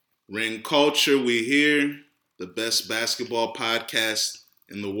Ring Culture, we here. The best basketball podcast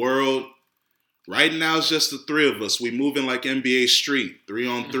in the world. Right now, it's just the three of us. We moving like NBA Street,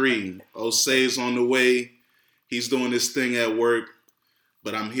 3-on-3. Osei's on the way. He's doing his thing at work.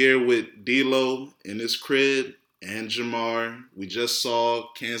 But I'm here with D-Lo in his crib and Jamar. We just saw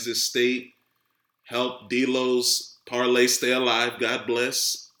Kansas State help D-Lo's parlay stay alive. God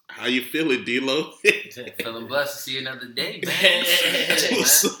bless. How you feeling, D-Lo? Feeling blessed to see you another day, man.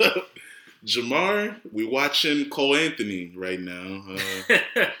 What's up? Jamar, we watching Cole Anthony right now.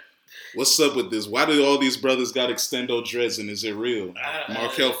 What's up with this? Why do all these brothers got extendo dreads, and is it real?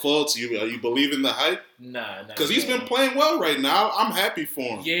 Markelle Fultz, are you believing the hype? Nah. Because he's been playing well right now. I'm happy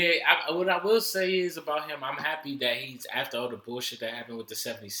for him. Yeah, what I will say is about him, I'm happy that he's, after all the bullshit that happened with the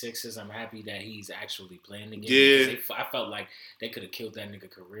 76ers, I'm happy that he's actually playing the game. Yeah. I felt like they could have killed that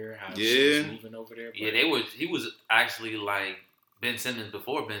nigga career, how shit was moving over there. But yeah, he was actually like Ben Simmons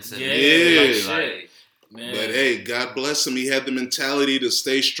before Ben Simmons. Yeah. Man. But hey, God bless him. He had the mentality to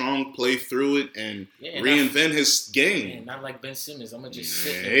stay strong, play through it, and reinvent his game. Man, not like Ben Simmons. I'm gonna just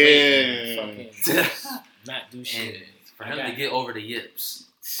sit and wait and fucking not do shit. And for him to get over the yips.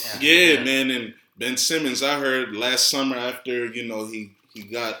 Yeah, man. And Ben Simmons, I heard last summer after he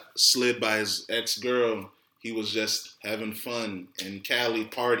got slid by his ex-girl, he was just having fun in Cali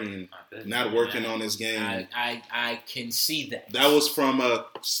partying, not working on his game. I can see that. That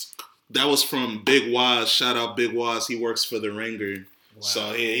was from Big Waz. Shout out Big Waz. He works for The Ringer. Wow.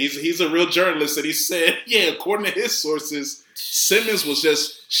 So yeah, he's a real journalist. And he said, according to his sources, Simmons was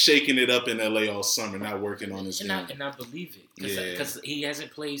just shaking it up in LA all summer, not working on his game. And I believe it. Because he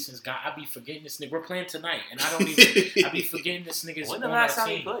hasn't played since God. I be forgetting this nigga. We're playing tonight. And I don't even, I be forgetting this nigga's when the last time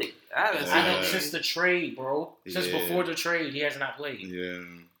he played? I know since the trade, bro. Since before the trade, he has not played. Yeah.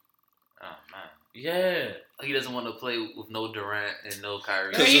 Oh, man. Yeah. He doesn't want to play with no Durant and no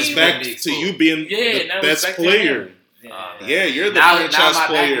Kyrie. Because it's back to you being the best player. You're the franchise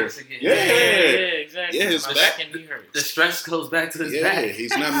player. Exactly. Yeah, his back can be hurt. The stress goes back to his back. Yeah,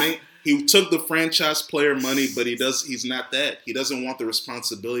 he's not he took the franchise player money, but he's not that. He doesn't want the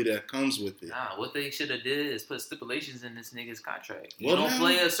responsibility that comes with it. Nah, what they should have did is put stipulations in this nigga's contract. You don't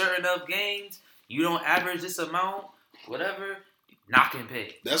play a certain enough games, you don't average this amount, whatever. Not getting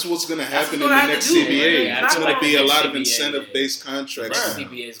paid. That's what's going to happen in the next CBA. It's going to be a lot of incentive-based contracts.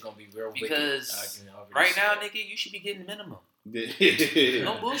 CBA is going to be real because right now, nigga, you should be getting minimum.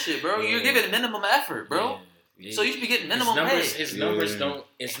 No bullshit, bro. You're giving minimum effort, bro. So you should be getting minimum pay. His numbers don't.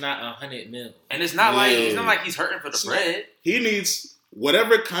 It's not $100 million, and it's not like he's hurting for the bread. He needs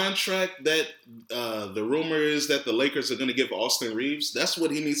whatever contract that the rumor is that the Lakers are going to give Austin Reaves. That's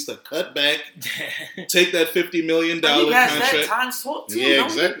what he needs to cut back. Take that $50 million contract. He has that times 12 too. Yeah,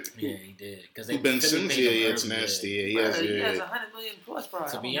 exactly. Yeah, he did. Because Ben Simmons, it's nasty. Yeah, he has $100 million plus, bro.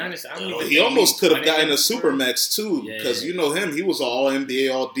 To be honest, he almost could have gotten a supermax too, because you know him. He was an All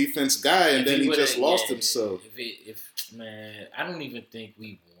NBA, All Defense guy, and then he just lost himself. Man, I don't even think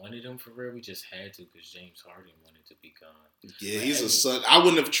we wanted him for real. We just had to because James Harden wanted to be gone. Yeah, he's a suck. I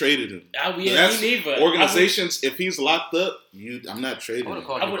wouldn't have traded him. Me neither. Organizations, if he's locked up, I'm not trading him. I would have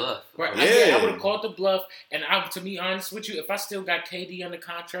called the bluff. I would have called the bluff. And to be honest with you, if I still got KD under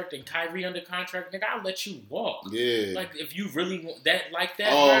contract and Kyrie under contract, nigga, I'll let you walk. Yeah. Like, if you really want that like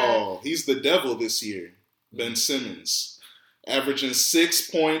that. Oh, he's the devil this year. Ben Simmons. Averaging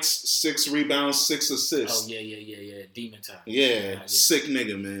 6 points, 6 rebounds, 6 assists. Oh, yeah. Demon time. Yeah, sick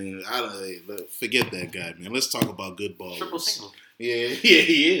nigga, man. Forget that guy, man. Let's talk about good ballers. Triple single. Yeah,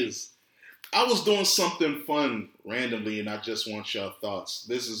 he is. I was doing something fun randomly, and I just want your thoughts.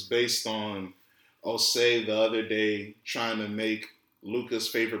 This is based on Osei the other day trying to make Luka's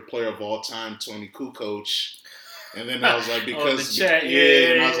favorite player of all time, Tony Kukoc. And then I was like, because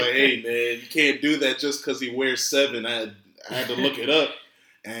and I was like, hey, man, you can't do that just because he wears 7. I had to look it up,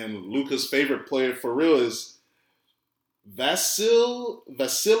 and Luka's favorite player for real is Vasilis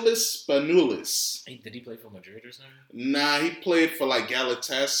Spanoulis. Hey, did he play for Madrid or something? Nah, he played for like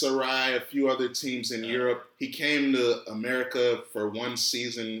Galatasaray, a few other teams in Europe. He came to America for one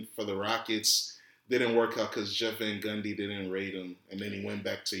season for the Rockets. Didn't work out because Jeff Van Gundy didn't rate him, and then he went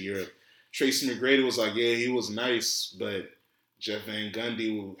back to Europe. Tracy McGrady was like, yeah, he was nice, but Jeff Van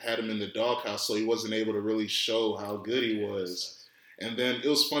Gundy had him in the doghouse, so he wasn't able to really show how good he was. And then it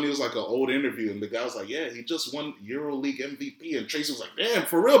was funny. It was like an old interview, and the guy was like, yeah, he just won EuroLeague MVP. And Tracy was like, damn,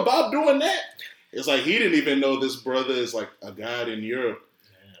 for real, Bob doing that? It's like he didn't even know this brother is like a god in Europe.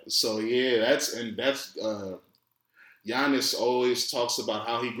 Damn. So, yeah, that's Giannis always talks about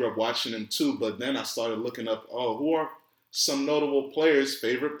how he grew up watching him too, but then I started looking up, who are some notable players'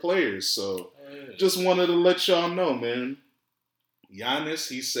 favorite players? So just wanted to let y'all know, man. Giannis,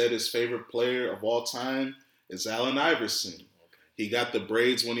 he said his favorite player of all time is Allen Iverson. Okay. He got the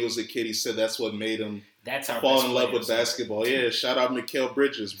braids when he was a kid. He said that's what made him fall in love with basketball. Yeah, shout out Mikal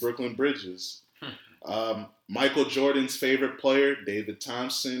Bridges, Brooklyn Bridges. Michael Jordan's favorite player, David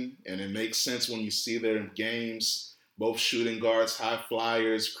Thompson. And it makes sense when you see their games. Both shooting guards, high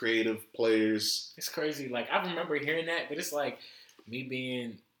flyers, creative players. It's crazy. Like, I remember hearing that, but it's like me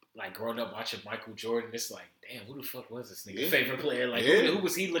being, like, growing up watching Michael Jordan. It's like, damn, who the fuck was this nigga's favorite player? Like, who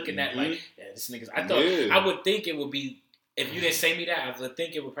was he looking at? Like, this nigga's. I thought, I would think it would be, if you didn't say me that, I would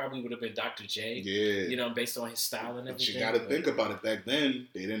think it would have been Dr. J. Yeah. You know, based on his style and everything. But you got to think about it. Back then,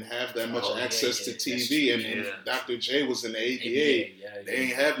 they didn't have that much access to TV. And Dr. J was in the ABA. They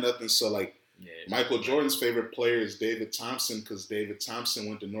ain't have nothing. So, like, Michael Jordan's favorite player is David Thompson because David Thompson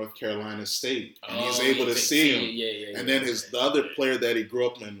went to North Carolina State. And he's able to see him. And then the other player that he grew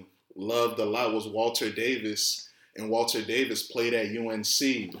up and loved a lot was Walter Davis. And Walter Davis played at UNC.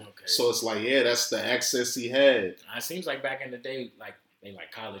 Okay. So it's like, that's the access he had. It seems like back in the day, like they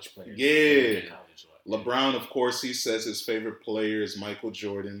like college players. Yeah. LeBron, of course, he says his favorite player is Michael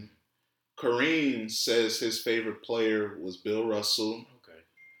Jordan. Kareem says his favorite player was Bill Russell. Okay.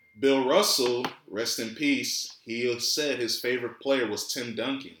 Bill Russell, rest in peace, he said his favorite player was Tim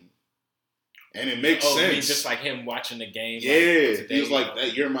Duncan. And it makes sense. I mean, just like him watching the game. Yeah, like, he was like,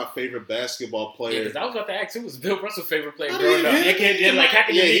 that. You're my favorite basketball player. Yeah, because I was about to ask, who was Bill Russell's favorite player growing up? How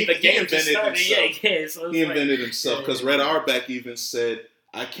can you leave the game just started? He invented himself. Because Red Auerbach even said,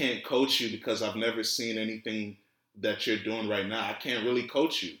 I can't coach you because I've never seen anything that you're doing right now. I can't really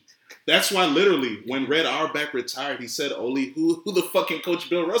coach you. That's why literally when Red Auerbach retired, he said, Oli, who the fuck can coach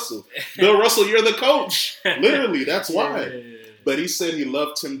Bill Russell? Bill Russell, you're the coach. Literally, that's why. But he said he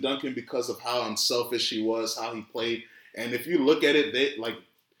loved Tim Duncan because of how unselfish he was, how he played. And if you look at it,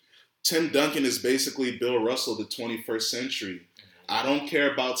 Tim Duncan is basically Bill Russell, the 21st century. I don't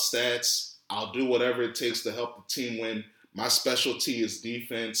care about stats. I'll do whatever it takes to help the team win. My specialty is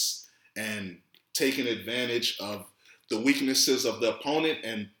defense and taking advantage of the weaknesses of the opponent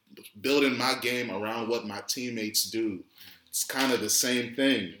and building my game around what my teammates do. It's kind of the same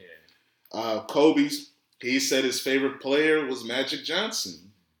thing. He said his favorite player was Magic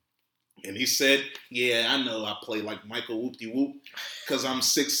Johnson. And he said, I know I play like Michael Whoop-de-Whoop because I'm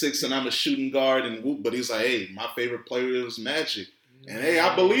 6'6" and I'm a shooting guard and whoop. But he's like, hey, my favorite player was Magic. And hey,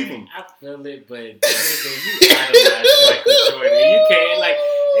 I believe him. I feel it, but nigga, you idolize Michael Jordan. You can't, like,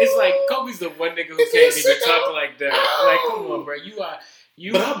 it's like Kobe's the one nigga who can't even talk like that. Like, come on, bro.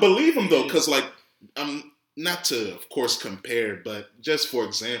 But I believe him, though, because, like, I'm not to, of course, compare, but just for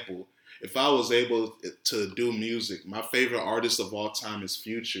example, if I was able to do music, my favorite artist of all time is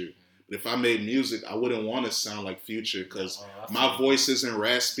Future. But if I made music, I wouldn't want to sound like Future because my voice isn't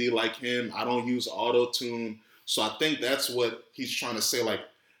raspy like him. I don't use auto-tune. So I think that's what he's trying to say. Like,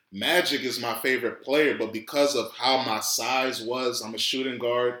 Magic is my favorite player, but because of how my size was, I'm a shooting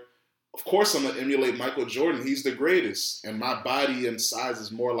guard. Of course, I'm going to emulate Michael Jordan. He's the greatest. And my body and size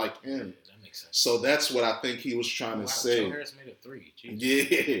is more like him. Yeah, that makes sense. So that's what I think he was trying to say. Joe Harris made a 3. Jeez.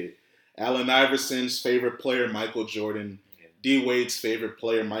 Yeah. Allen Iverson's favorite player, Michael Jordan. Yeah. D. Wade's favorite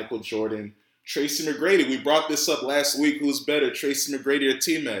player, Michael Jordan. Tracy McGrady. We brought this up last week. Who's better, Tracy McGrady or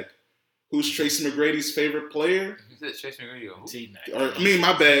T-Mac? Who's Tracy McGrady's favorite player? You said Tracy McGrady or who? T-Mac.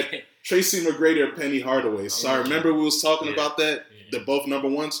 My bad. Tracy McGrady or Penny Hardaway. Sorry, remember we was talking about that? Yeah. They're both number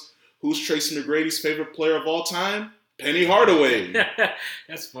ones. Who's Tracy McGrady's favorite player of all time? Penny Hardaway.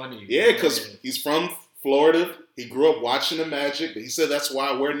 That's funny. Yeah, because he's from Florida. He grew up watching the Magic. He said, that's why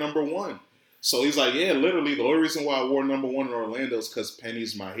I wear number 1. So he's like, literally, the only reason why I wore number 1 in Orlando is because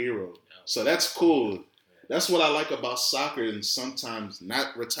Penny's my hero. So that's cool. That's what I like about soccer, and sometimes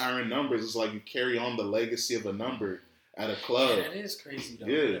not retiring numbers is like you carry on the legacy of a number at a club. Yeah, that is crazy, though.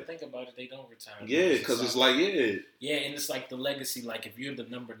 Yeah. When you think about it, they don't retire. Yeah, because it's like, Yeah, and it's like the legacy, like if you're the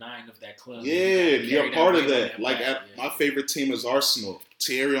number 9 of that club. Yeah, you're part of that. Like, my favorite team is Arsenal.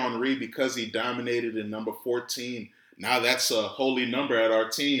 Thierry Henry, because he dominated in number 14. Now that's a holy number at our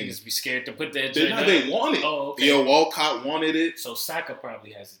team. Niggas be scared to put that. They want it. Oh, okay. Theo Walcott wanted it. So Saka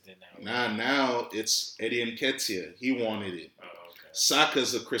probably has it then now. Now it's Eddie Nketiah. He wanted it. Oh, okay.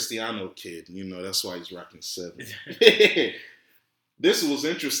 Saka's a Cristiano kid. You know, that's why he's rocking 7. This was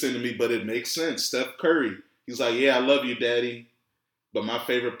interesting to me, but it makes sense. Steph Curry. He's like, I love you, Daddy. But my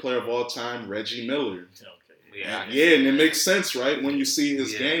favorite player of all time, Reggie Miller. Okay. And it makes sense, right? When you see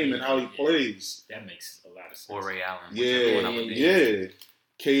his game and how he plays. That makes a lot of sense. Or Ray Allen. Yeah.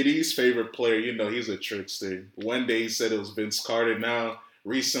 KD's favorite player, he's a trickster. One day he said it was Vince Carter. Now,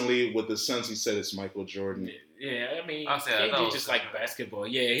 recently with the Suns, he said it's Michael Jordan. Yeah, I mean, KG just like basketball.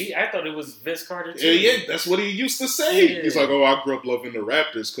 Yeah, I thought it was Vince Carter too. Yeah, that's what he used to say. Yeah. He's like, "Oh, I grew up loving the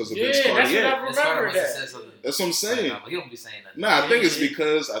Raptors because of Vince Carter." That's what I remember. That's what I'm saying. He don't be saying that. Nah, I think it's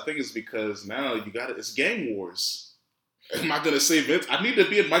because now you got it's game wars. Am I gonna say Vince? I need to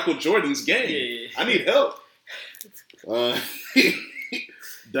be in Michael Jordan's game. Yeah. I need help.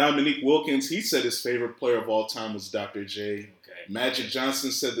 Dominique Wilkins, he said his favorite player of all time was Dr. J. Okay. Magic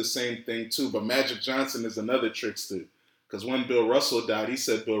Johnson said the same thing too, but Magic Johnson is another trickster. Because when Bill Russell died, he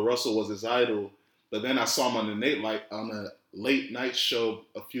said Bill Russell was his idol. But then I saw him on a late night show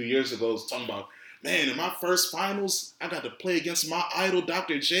a few years ago, talking about, man, in my first finals, I got to play against my idol,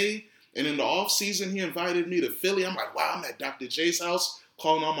 Dr. J. And in the off season, he invited me to Philly. I'm like, wow, I'm at Dr. J's house,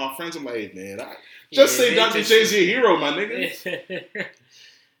 calling all my friends. I'm like, hey, man, just say Dr. J's your hero, my nigga.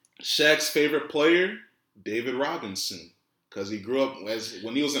 Shaq's favorite player, David Robinson. Because he grew up,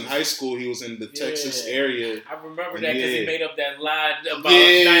 when he was in high school, he was in the Texas area. I remember that because he made up that line about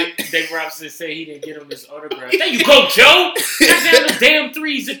David Robinson said he didn't get him his autograph. There you go, Joe! Got down the damn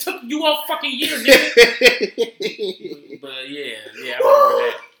threes. It took you all fucking year, nigga. But I remember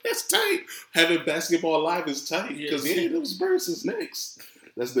that. That's tight. Having basketball live is tight. Because those bursts is next.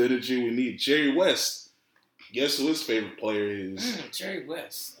 That's the energy we need. Jerry West. Guess who his favorite player is? Jerry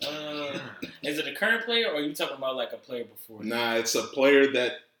West. Is it a current player or are you talking about like a player before? Nah, it's a player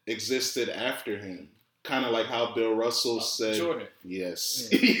that existed after him. Kind of like how Bill Russell said. Jordan. Yes.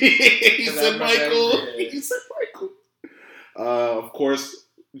 Yeah. He said Michael. He said Michael. Of course,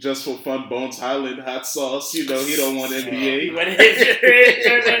 just for fun, Bones Highland hot sauce. You know, he don't want NBA.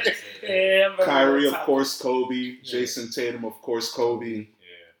 Kyrie, of course, Kobe. Yeah. Jason Tatum, of course, Kobe.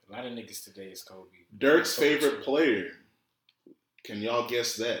 A lot of niggas today is Kobe. Dirk's favorite player. Can y'all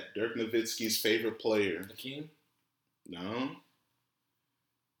guess that? Dirk Nowitzki's favorite player. Hakeem? No.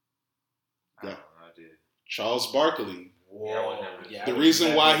 Yeah. Charles Barkley. Whoa. The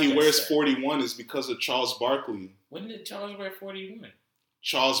reason why he wears 41 is because of Charles Barkley. When did Charles wear 41?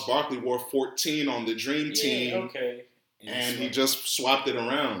 Charles Barkley wore 14 on the Dream Team. Okay. And he just swapped it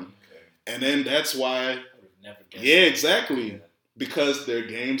around. Okay. And then that's why. I would never guessed exactly. Yeah. Because their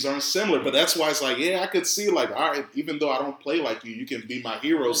games aren't similar. But that's why it's like, I could see, like, all right, even though I don't play like you can be my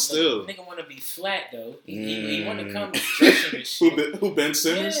hero still. Nigga want to be flat, though. He want to come dressing and shit. Who, Ben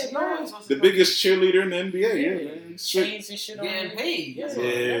Simmons? Yeah, bro. The biggest cheerleader in the NBA, man. Chains and shit on getting paid. Yeah,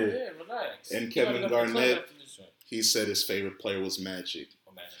 relax. And Kevin Garnett, he said his favorite player was Magic.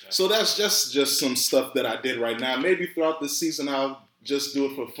 So that's just some stuff that I did right now. Maybe throughout the season, I'll just do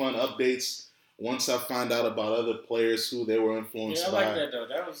it for fun updates. Once I find out about other players who they were influenced by. I like that, though.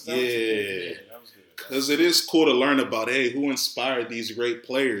 That was good. Because it is cool to learn about, who inspired these great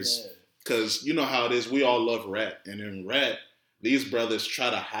players. Because you know how it is. We all love rap. And in rap, these brothers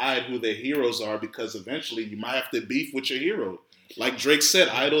try to hide who their heroes are because eventually you might have to beef with your hero. Like Drake said,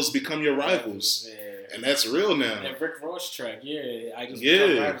 idols become your rivals. And that's real now. That Rick Ross track, idols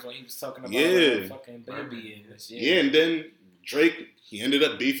become rivals when he was talking about fucking Baby and this. And then Drake... He ended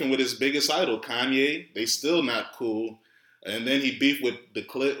up beefing with his biggest idol, Kanye. They still not cool. And then he beefed with the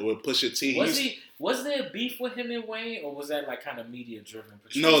Clip with Pusha T. Was there beef with him and Wayne, or was that like kind of media driven?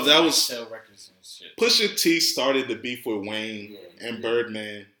 No, that was sell records and shit. Pusha T started the beef with Wayne and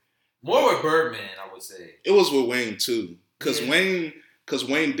Birdman. More with Birdman, I would say. It was with Wayne too, because Wayne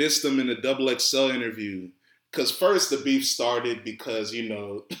dissed him in the XXL interview. Because first the beef started because,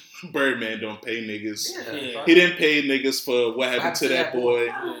 Birdman don't pay niggas. Yeah. He didn't pay niggas for what happened to that boy.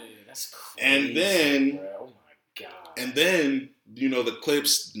 Yeah, that's crazy. And then, oh my God. And then, the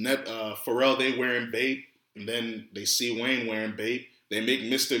Clips, Pharrell, they wearing bait. And then they see Wayne wearing bait. They make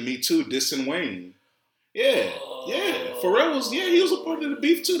Mr. Me Too dissing Wayne. Yeah. Pharrell was, he was a part of the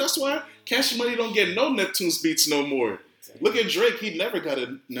beef too. That's why Cash Money don't get no Neptune's beats no more. Look at Drake. He never got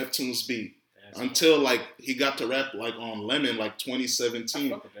a Neptune's beat. Until he got to rap on Lemon 2017. I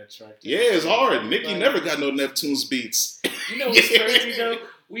fuck with that track. Yeah, it's hard. Nicki never got no Neptune's beats. You know what's crazy though?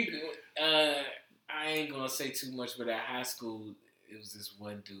 I ain't gonna say too much, but at high school it was this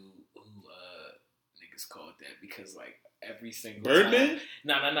one dude who niggas called that because every single Birdman?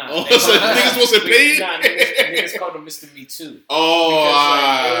 No. Oh, so niggas wasn't paid? Nah, niggas called him Mr. Me Too.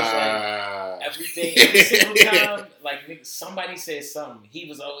 Oh, every single time, somebody said something, he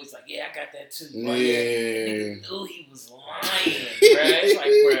was always like, I got that too. Bro. Niggas knew he was lying, bro.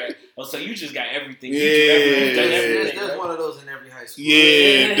 It's bro, so you just got everything. Yeah. There's one of those in every high school.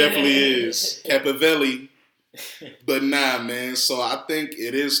 Yeah, it definitely is. Capavelli. But nah, man. So I think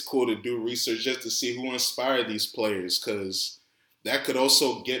it is cool to do research just to see who inspired these players, because that could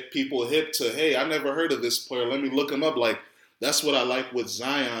also get people hip to, hey, I never heard of this player. Let me look him up. that's what I like with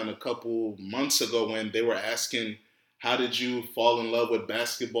Zion a couple months ago when they were asking, how did you fall in love with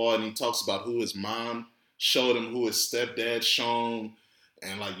basketball? And he talks about who his mom showed him, who his stepdad shown.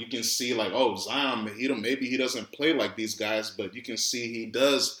 And, like, you can see, like, oh, Zion, maybe he doesn't play like these guys, but you can see he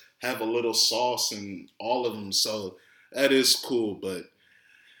does have a little sauce in all of them. So that is cool. But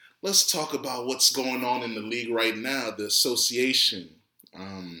let's talk about what's going on in the league right now, the association.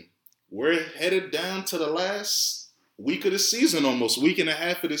 We're headed down to the last week of the season, almost week and a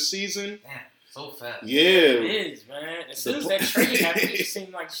half of the season. Damn, so fast. Yeah. It is, man. As soon as that trade happened, it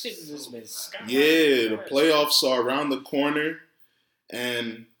seemed like shit has just been skyrocketing. Yeah, the playoffs are around the corner.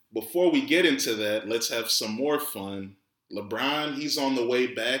 And before we get into that, let's have some more fun. LeBron, he's on the way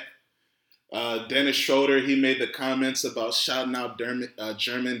back. Dennis Schroeder, he made the comments about shouting out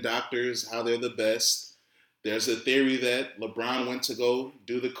German doctors, how they're the best. There's a theory that LeBron went to go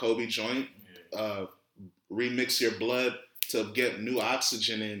do the Kobe joint, remix your blood to get new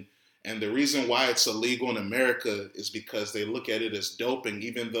oxygen in. And the reason why it's illegal in America is because they look at it as doping,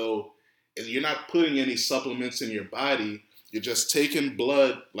 even though you're not putting any supplements in your body. You're just taking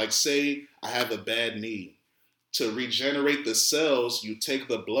blood. Like, say I have a bad knee. To regenerate the cells, you take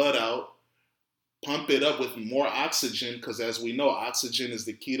the blood out, pump it up with more oxygen, because as we know, oxygen is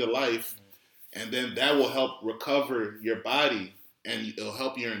the key to life. And then that will help recover your body, and it'll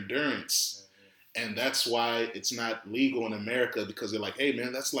help your endurance. And that's why it's not legal in America, because they're like, hey,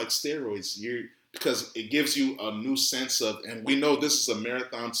 man, that's like steroids. Because it gives you a new sense of, and we know this is a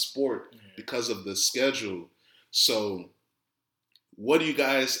marathon sport because of the schedule. So what do you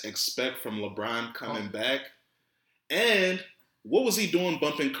guys expect from LeBron coming back? And what was he doing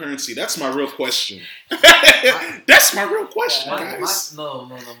bumping Currency? That's my real question. That's my real question, guys. No.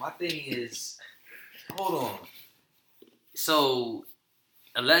 My thing is, hold on. So,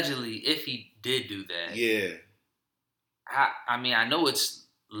 allegedly, if he did do that, I mean, I know it's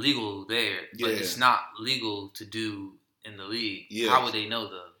legal there, but it's not legal to do in the league. Yeah. How would they know,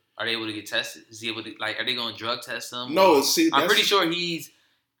 though? Are they able to get tested? Is he able to, like, are they going to drug test him? No, see, I'm pretty sure he's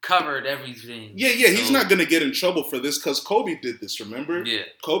covered everything. Yeah, he's not going to get in trouble for this because Kobe did this, remember? Yeah.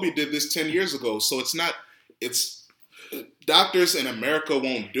 Kobe did this 10 years ago. So it's doctors in America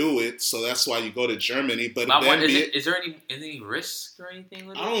won't do it, so that's why you go to Germany. But is there any risk or anything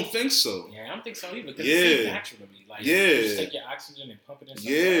with it? I don't think so. Yeah, I don't think so either. Because it's naturally. Like, you just take your oxygen and pump it in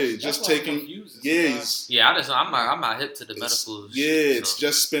somewhere else. Just taking. I'm not hip to the medical. It's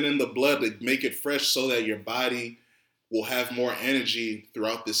just spinning the blood to make it fresh so that your body will have more energy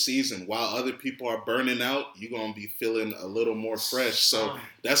throughout the season. While other people are burning out, you're going to be feeling a little more fresh. So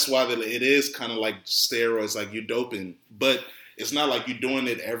that's why it is kind of like steroids, like you're doping. But it's not like you're doing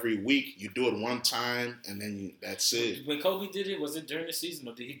it every week. You do it one time, and then that's it. When Kobe did it, was it during the season,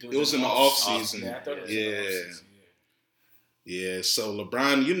 or did he do it? It was in the off season. Yeah, I thought it was in the off season. Yeah, so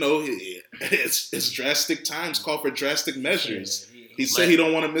LeBron, it's drastic times. Call for drastic measures. He said he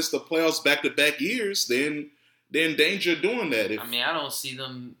don't want to miss the playoffs back-to-back years. Then they're in danger of doing that. I don't see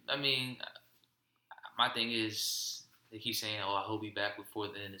them. I mean, my thing is, they keep saying, I hope he'll be back before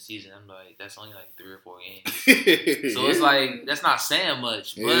the end of the season. I'm like, that's only like 3 or 4 games. So it's like, that's not saying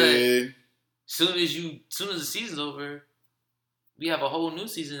much. But soon as the season's over, we have a whole new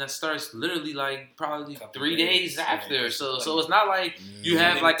season that starts literally like probably 3 days after. So it's not like you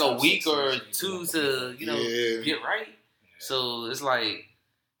have like a week or two to, get right. So it's like,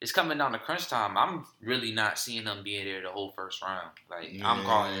 it's coming down to crunch time. I'm really not seeing him being there the whole first round. Like, I'm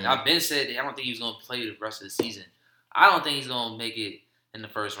calling it. I've been said that I don't think he's going to play the rest of the season. I don't think he's going to make it in the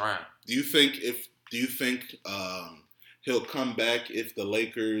first round. Do you think he'll come back if the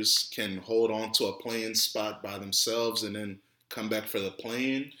Lakers can hold on to a play-in spot by themselves and then come back for the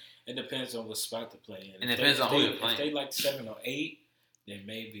play-in? It depends on what spot to play in. It depends on who you're playing. If they like 7 or 8, then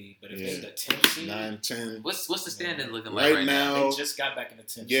maybe. But if they're the 10 seed, 9, 10. What's the standing looking like right now? They just got back in the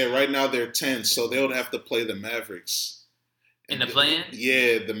 10. Yeah, right now they're 10, so they would have to play the Mavericks. In the play-in?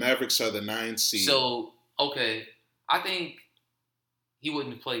 Yeah, the Mavericks are the 9 seed. So, okay, I think he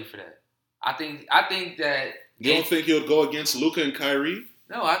wouldn't play for that. I think that... You don't think he'll go against Luka and Kyrie?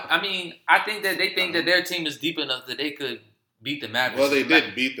 No, I mean, I think that they think that their team is deep enough that they could beat the Mavericks. Well, they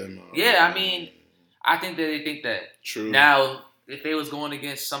did beat them. Yeah, I mean, I think that they think that. True. Now, if they was going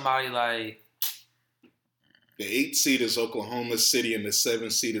against somebody like... The 8 seed is Oklahoma City and the 7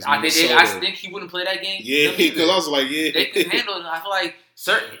 seed is Minnesota. I think he wouldn't play that game. Yeah, because I was like, They can handle it. I feel like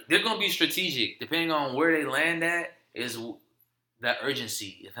they're going to be strategic. Depending on where they land at is the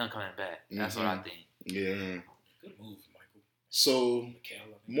urgency of him coming back. That's what I think. Yeah. Good move, Michael. So,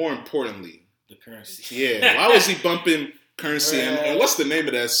 more importantly, the Currency. Yeah. Why was he bumping Currency? And what's the name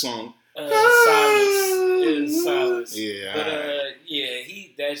of that song? Silence. It was silence. Yeah. But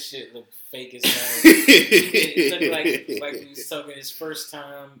that shit looked fake as hell. It looked like he was talking his first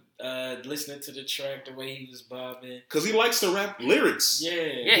time listening to the track, the way he was bobbing. Because he likes to rap lyrics.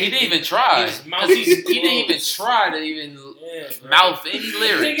 Yeah, he didn't even try. He didn't even try to even mouth any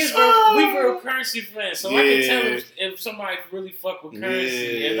lyrics. The thing is, we were a Currency fan, so I can tell if somebody really fuck with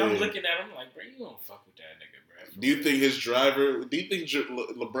Currency. And I'm looking at him like, bro, you don't fuck with that nigga, bro. Do you think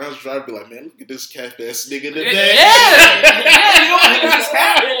LeBron's driver be like, man, look at this cat ass nigga today?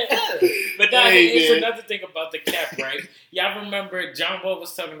 But it's another thing about the cap, right? Y'all remember John Wall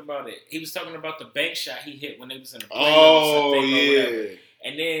was talking about it. He was talking about the bank shot he hit when they was in the playoffs. Oh, yeah.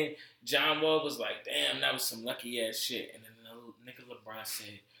 And then John Wall was like, damn, that was some lucky ass shit. And then the nigga LeBron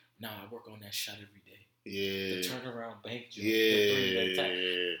said, nah, I work on that shot every day. Yeah. The turnaround bank job.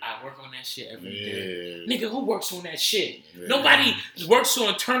 Yeah. I work on that shit every day. Nigga, who works on that shit? Yeah. Nobody works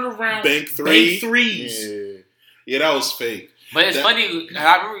on turnaround bank threes. Yeah, that was fake. But it's funny,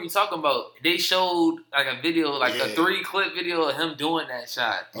 I remember you talking about, they showed like a video, like a 3-clip video of him doing that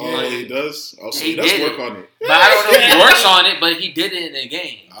shot. Oh, he does? Oh, so he does work on it. But I don't know if he works on it, but he did it in the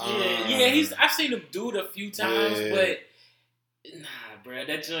game. I've seen him do it a few times, but nah, bro,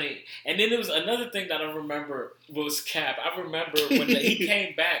 that joint. And then there was another thing that I remember was Cap. I remember when he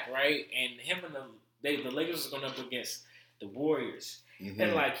came back, right, and him and the Lakers was going up against the Warriors. Mm-hmm.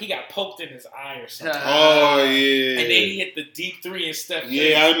 And like he got poked in his eye or something. Oh yeah. And then he hit the deep three and Steph.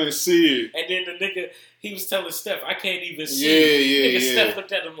 Yeah, I didn't see it. And then the nigga, he was telling Steph, "I can't even see." Nigga, Steph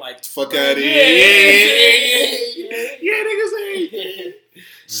looked at him like, "Fuck out of here." Yeah, niggas.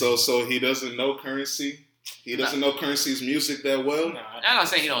 So he doesn't know Currency. He doesn't know Currency's music that well. I'm not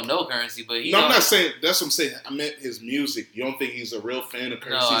saying he don't know Currency, but I'm not saying that's what I'm saying. I meant his music. You don't think he's a real fan of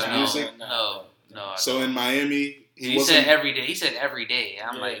Currency's music? No. So in Miami. He said every day. He said every day.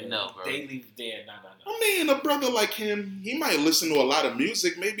 I'm like, no, bro. Daily, no. I mean, a brother like him, he might listen to a lot of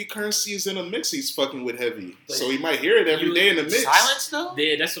music. Maybe Currency is in a mix he's fucking with heavy. But so he might hear it every day in the mix. Silence, though?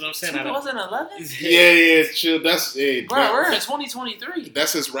 Yeah, that's what I'm saying. 2011? Yeah, chill. That's bro, we're in 2023.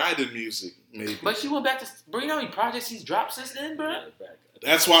 That's his riding music, maybe. But you went back to... Bro, you know how many projects he's dropped since then, bro?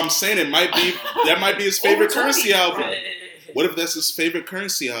 That's why I'm saying that might be his favorite Currency album. What if that's his favorite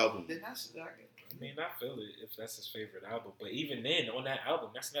Currency album? Then I mean, I feel it if that's his favorite album. But even then, on that album,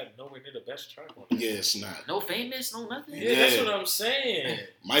 that's not nowhere near the best track on it. Yeah, it's not. No famous, no nothing. Yeah, that's what I'm saying.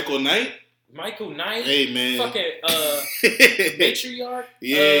 Michael Knight? Hey, man. Fucking Matriarch?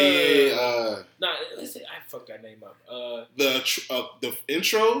 Nah, listen, I fucked that name up. The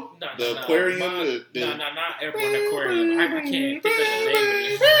intro? The aquarium? Not Airborne Aquarium. I can't think of the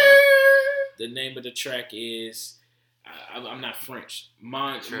name of it. The name of the track is... I'm not French.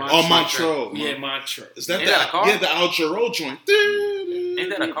 Montreux. Yeah, Montreux. Is that the car? Yeah, the Al Jarreau joint. Ain't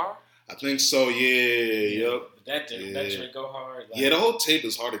that a car? I think so. Yeah. Yep. That joint go hard. Like, the whole tape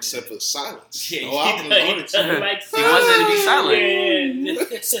is hard except for silence. Yeah, the whole album is hard except for he wanted to be silent.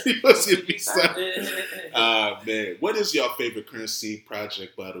 He wanted to be silent. Man, what is your favorite Currency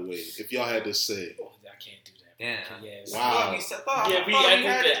project, by the way? If y'all had to say. I can't do that. Yeah. Wow.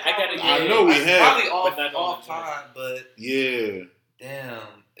 I know we had. Probably off time, but yeah. Damn,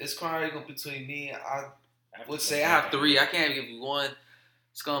 it's probably going between me. I would say I have 3. I can't give you one.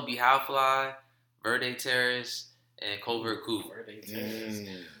 It's gonna be How Fly, Verde Terrace, and Covert Coup. Verde Terrace.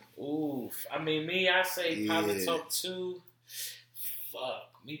 Oof. I mean, I say Pilot Talk 2.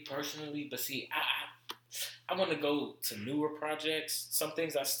 Fuck me personally, but see, I want to go to newer projects. Some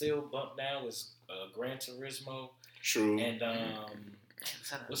things I still bump now is Gran Turismo. True. And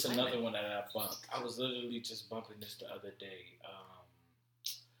what's another one that I bumped? I was literally just bumping this the other day.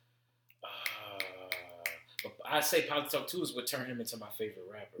 I say Pilot Talk 2 is what turned him into my favorite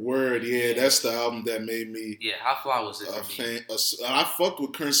rapper. Word, yeah, that's the album that made me. Yeah, How Fly was it for me. I fucked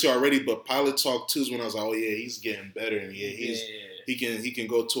with Currency already, but Pilot Talk 2 is when I was like, oh yeah, he's getting better, and he can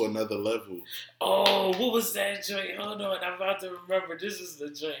go to another level. Oh, what was that joint? Hold on, I'm about to remember. This is the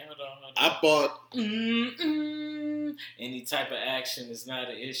joint. Hold on. I bought. Any type of action is not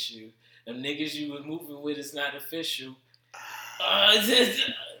an issue. Them niggas you was moving with is not official.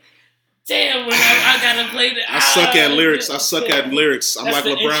 Damn, when I gotta play the. I suck at lyrics. I'm that's like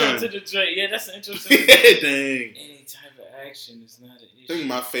the LeBron. Intro to the joint. Yeah, that's the intro to the joint. Dang. Any type of action is not an issue. I think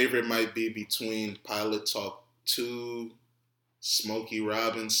my favorite might be between Pilot Talk 2, Smokey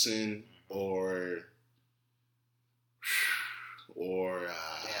Robinson, or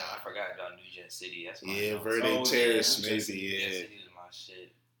I forgot about New Gen City. That's my Verde Terrace, maybe. New Gen City is my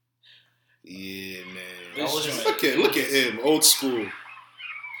shit. Yeah, man. Look at him, old school.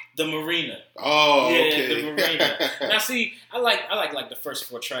 The Marina. Oh, yeah, okay. the Marina. Now, see, I like like the first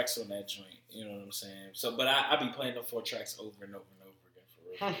 4 tracks on that joint. You know what I'm saying? So, but I be playing the 4 tracks over and over and over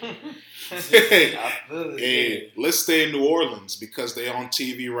again for real. Hey, let's stay in New Orleans because they're on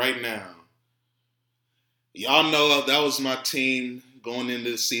TV right now. Y'all know that was my team going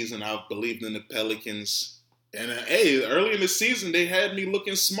into the season. I believed in the Pelicans. And, hey, early in the season, they had me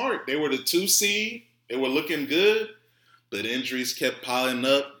looking smart. They were the 2 seed. They were looking good. But injuries kept piling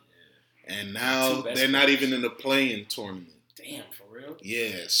up. And now they're not even in the play-in tournament. Damn, for real?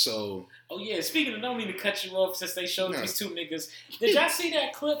 Yeah, so... Oh, yeah, speaking of, I don't mean to cut you off since they showed these 2 niggas. Did y'all see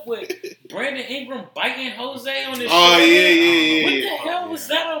that clip with Brandon Ingram biting Jose on his shoulder? Oh, yeah. What the hell was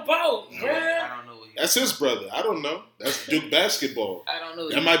that about, Yeah, bruh? I don't know. That's his brother. I don't know. That's Duke basketball. I don't know.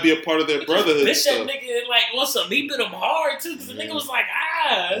 That might be a part of their brotherhood Bitch, stuff. that nigga, like, listen, he bit him hard, too, because the nigga was like,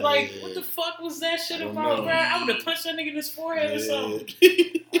 like, what the fuck was that shit about, bro? I would have punched that nigga in his forehead or something.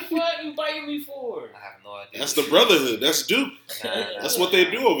 What you biting me for? I have no idea. That's the brotherhood. That's Duke. That's what they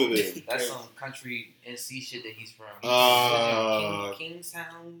do over there. That's some country NC shit that he's from.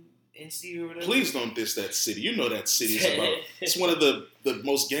 Kingstown, NC or whatever. Please don't diss that city. You know that city's about. It's one of the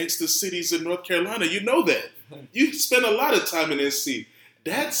most gangster cities in North Carolina. You know that. You spend a lot of time in NC.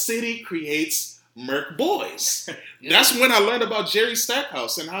 That city creates Merc boys. Yeah. That's when I learned about Jerry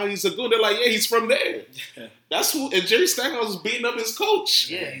Stackhouse and how he's a goon. They're like, yeah, he's from there. That's who. And Jerry Stackhouse was beating up his coach.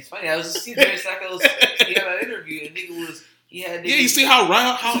 Yeah, he's funny. I was just seeing Jerry Stackhouse. He had an interview and nigga was. Yeah, you see how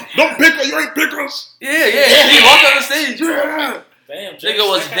don't pick us. You ain't pick us. Yeah. He walked on the stage. Damn, nigga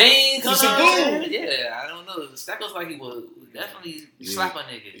was vain. He's a goon. Yeah, I don't know. Stackhouse like he was definitely slap a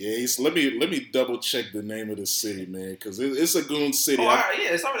nigga. Yeah, let me double check the name of the city, man, because it's a goon city. Oh,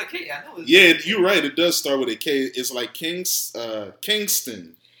 yeah, it started with a K. I know. You're right. It does start with a K. It's like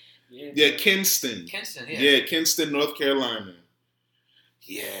Kingston. Yeah, Kinston. Kinston, yeah. Yeah, Kinston, North Carolina.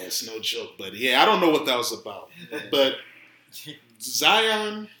 Yeah, it's no joke, but yeah, I don't know what that was about, but.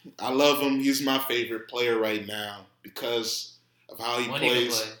 Zion, I love him. He's my favorite player right now because of how he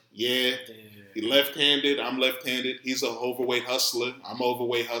plays. Yeah, he left-handed. I'm left-handed. He's an overweight hustler. I'm an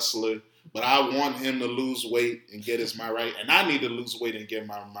overweight hustler. But I want him to lose weight and get his mind right. And I need to lose weight and get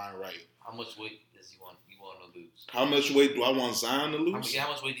my mind right. How much weight does he want to lose? How much weight do I want Zion to lose? How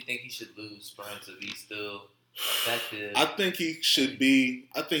much weight do you think he should lose for him to be still effective? I think he should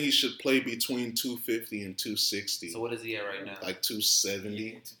play between 250 and 260. So what is he at right now? Like 270.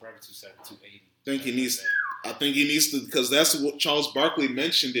 Yeah, probably 280. I think he needs to, because that's what Charles Barkley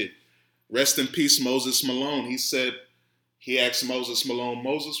mentioned it. Rest in peace, Moses Malone. He said, he asked Moses Malone,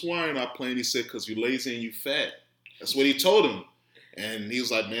 Moses, why aren't I playing? He said, because you're lazy and you fat. That's what he told him. And he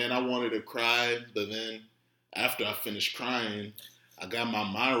was like, man, I wanted to cry. But then after I finished crying, I got my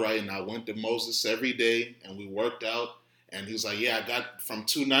mind right, and I went to Moses every day, and we worked out. And he was like, yeah, I got from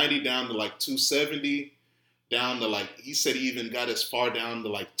 290 down to like 270, down to like, he said he even got as far down to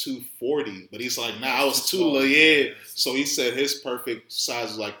like 240. But he's like, nah, I was too low, yeah. So he said his perfect size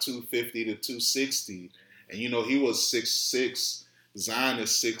was like 250 to 260. And, you know, he was 6'6". Zion is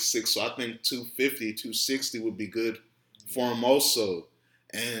 6'6". So I think 250, 260 would be good for him also.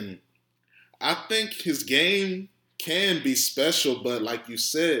 And I think his game can be special, but like you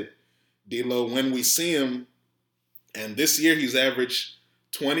said, D-Lo, when we see him, and this year he's averaged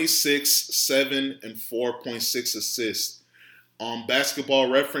 26, 7, and 4.6 assists. On Basketball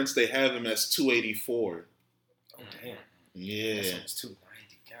Reference, they have him as 284. Oh, damn. Yeah. That's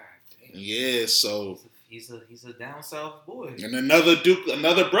 290. God damn. Yeah, so... He's a down south boy. And another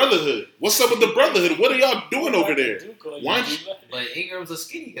brotherhood. What's up with the brotherhood? What are y'all doing over there? But Ingram's a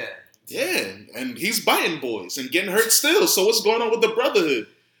skinny guy. Yeah, and he's biting boys and getting hurt still. So what's going on with the brotherhood?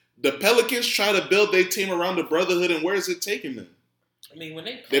 The Pelicans try to build their team around the brotherhood, and where is it taking them? I mean, when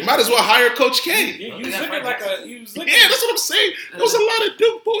they might as well hire Coach K. You was looking like yeah, that's what I'm saying. There was a lot of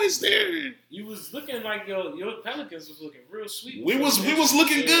Duke boys there. You was looking like your Pelicans was looking real sweet. We was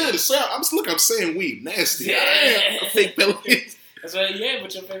looking good. So I'm saying we nasty. Yeah, I think Pelicans. That's right. Yeah,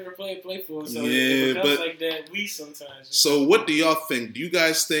 but your favorite player play for him, so yeah, it becomes like that. We sometimes. So what do y'all think? Do you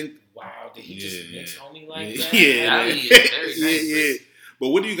guys think? Wow, did he just mix homie like that? Yeah. But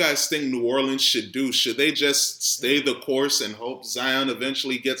what do you guys think New Orleans should do? Should they just stay the course and hope Zion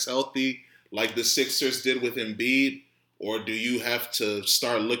eventually gets healthy like the Sixers did with Embiid? Or do you have to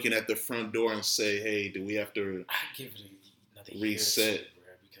start looking at the front door and say, hey, do we have to give it another reset? Year,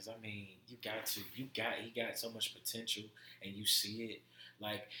 bro, because, I mean, he got so much potential, and you see it.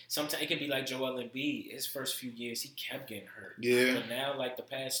 Like, sometimes it can be like Joel Embiid. His first few years, he kept getting hurt. Yeah. But now, like, the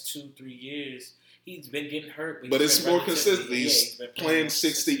past 2-3 years, he's been getting hurt. But it's more consistent. He's playing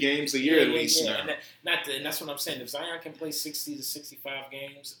 60 games a year at least now. And that's what I'm saying. If Zion can play 60 to 65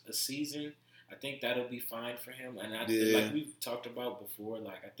 games a season, I think that'll be fine for him. And like we've talked about before,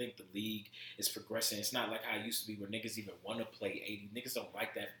 like, I think the league is progressing. It's not like how it used to be where niggas even want to play 80. Niggas don't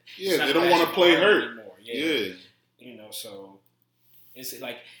like that. Yeah, they don't want to play hurt anymore. Yeah. You know, so it's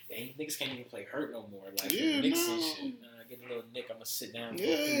like niggas can't even play hurt no more. Like, Knicks and shit. Get a little nick, I'm going to sit down for a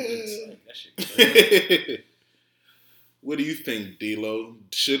few weeks. Like, that shit crazy. What do you think, D-Lo?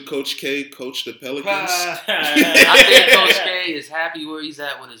 Should Coach K coach the Pelicans? I think Coach K is happy where he's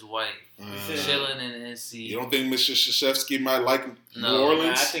at with his wife. Chilling in NC. You don't think Mr. Krzyzewski might like New Nah,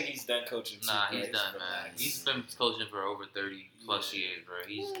 Orleans? I think he's done coaching. He's done, man. He's been coaching for over 30 plus years, bro.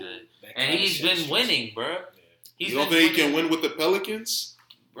 He's good. And he's been winning, bro. You don't think he can win with the Pelicans?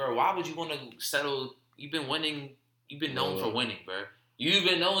 Bro, why would you want to settle? You've been winning. You've been known for winning, bro. You've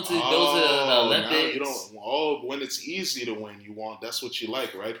been known to go to the Olympics. You don't. When it's easy to win, you want. That's what you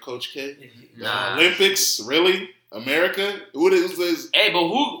like, right, Coach K? Nah. Olympics, really? America? Who is? Hey, but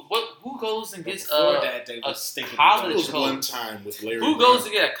who goes and gets a college coach? One time with Larry. Who goes to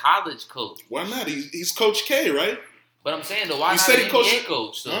get a college coach? Why not? He's Coach K, right? But I'm saying, though, why not an NBA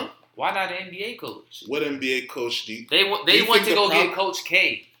coach? Though? Huh? Why not an NBA coach? What NBA coach do you? They went to go get Coach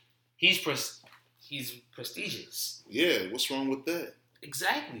K. He's prestigious. Yeah, what's wrong with that?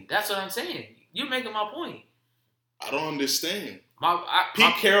 Exactly. That's what I'm saying. You're making my point. I don't understand.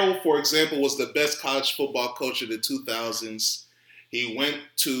 Pete Carroll, for example, was the best college football coach of the 2000s. He went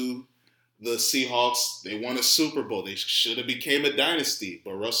to the Seahawks. They won a Super Bowl. They should have became a dynasty,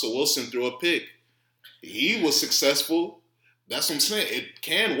 but Russell Wilson threw a pick. He was successful. That's what I'm saying. It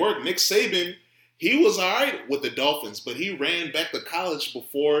can work. Nick Saban, he was all right with the Dolphins, but he ran back to college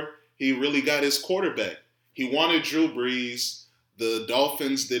before he really got his quarterback. He wanted Drew Brees. The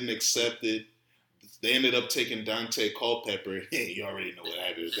Dolphins didn't accept it. They ended up taking Dante Culpepper. You already know what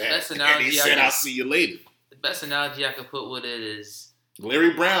happened with that. And he said, I'll see you later. The best analogy I could put with it is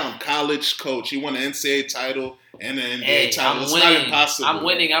Larry Brown, college coach. He won an NCAA title and an NBA title. It's not impossible. I'm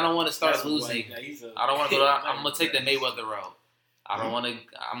winning. I don't want to start losing. I don't want to go out. I'm going to take the Mayweather route. I'm going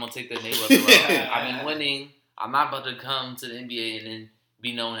to take the Mayweather route. I've been winning. I'm not about to come to the NBA and then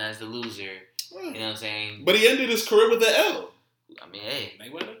be known as the loser. You know what I'm saying? But he ended his career with an L. I mean, hey.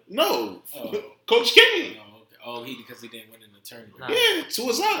 Mayweather? No. Coach K. Because he didn't win in the tournament. Nah. Yeah, to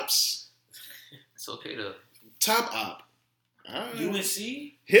his ops. It's okay though. Top op. UNC?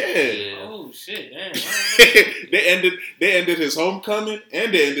 Yeah. Oh shit, damn. They ended his homecoming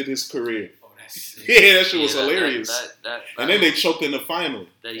and they ended his career. Oh, that's sick. Yeah, that shit was hilarious. And then they choked in the final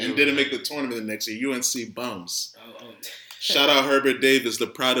and didn't make the tournament the next year. UNC bums. Oh. Shout out Herbert Davis, the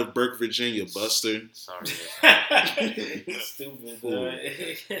pride of Burke, Virginia, Buster. Sorry. Stupid, boy.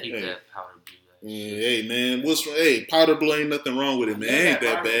 Keep that powder blue. Yeah, hey, man. Powder blue ain't nothing wrong with it, man. It ain't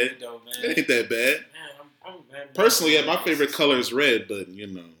that bad. It ain't that bad. Personally, my favorite color is red, but, you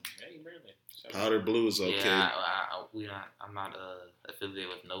know. Powder blue is okay. Yeah, I'm not affiliated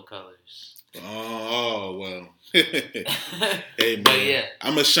with no colors. Oh, well. Hey, man. But yeah.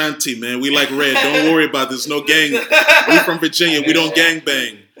 I'm Ashanti, man. We like red. Don't worry about this. No gang. We from Virginia. We don't gang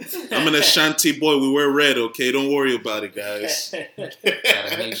bang. I'm an Ashanti boy. We wear red, okay? Don't worry about it, guys.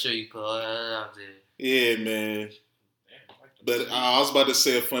 Gotta make sure you put all that out there. Yeah, man. But I was about to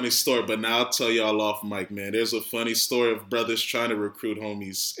say a funny story, but now I'll tell y'all off mic, man. There's a funny story of brothers trying to recruit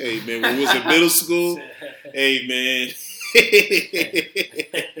homies. Hey, man, when we was in middle school, hey, man.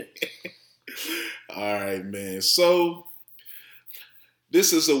 All right, man. So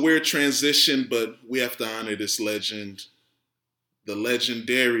this is a weird transition, but we have to honor this legend. The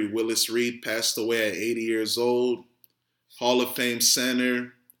legendary Willis Reed passed away at 80 years old. Hall of Fame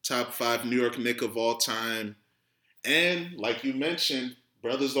center, top 5 New York Knick of all time. And like you mentioned,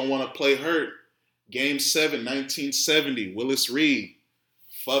 brothers don't want to play hurt. Game 7, 1970, Willis Reed.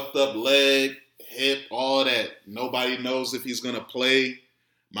 Fucked up leg, hip, all that. Nobody knows if he's going to play.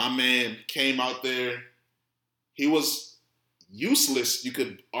 My man came out there. He was useless, you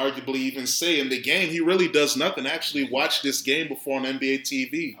could arguably even say, in the game. He really does nothing. I actually watched this game before on NBA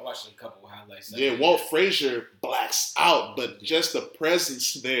TV. I watched a couple highlights. Yeah, Walt Frazier blacks out, but just the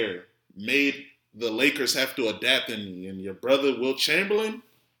presence there made the Lakers have to adapt. And your brother, Wilt Chamberlain,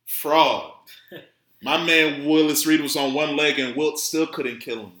 fraud. My man, Willis Reed, was on one leg and Wilt still couldn't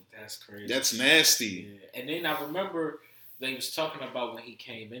kill him. That's crazy. That's nasty. Yeah. And then I remember they was talking about when he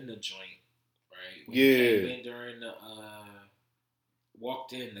came in the joint, right? When yeah. he came in during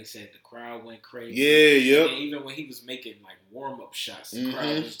walked in, they said the crowd went crazy. Yeah, yep. And even when he was making like warm-up shots, the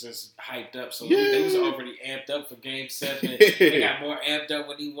crowd was just hyped up. So they was already amped up for Game 7. They got more amped up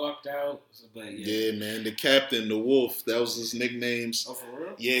when he walked out. So, but yeah, man. The captain, the Wolf, that was his nicknames. Oh, for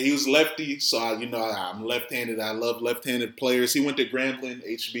real? Yeah, he was lefty. So, I'm left-handed. I love left-handed players. He went to Grambling,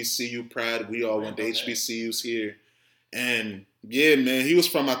 HBCU Pride. We all went to HBCUs here. And, yeah, man, he was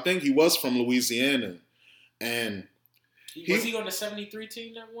from Louisiana. And was he on the 73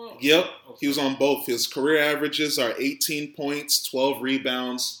 team that won? Yep. Okay. He was on both. His career averages are 18 points, 12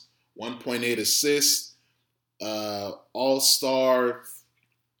 rebounds, 1.8 assists, All-Star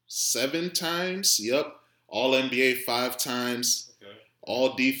 7 times. Yep. All-NBA 5 times. Okay.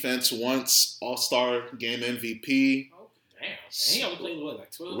 All-Defense once. All-Star Game MVP. Damn. He only played what,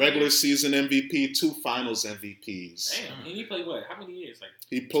 like 12 regular years? Season MVP, 2 Finals MVPs. Damn. And he played what? How many years? Like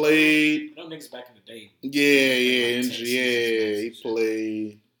he played. I know niggas back in the day. He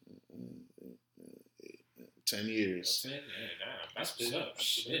played 10 years. 10? Yeah, that's what's up.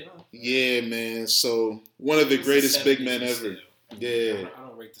 Shit. Yeah, man. So one of the greatest big men ever. Yeah. I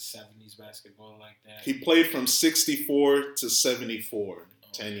don't rate the 70s basketball like that. He played from 64 to 74,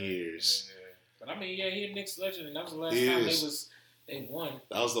 10 years. Yeah. But I mean, he a Knicks legend, and that was the last time they won.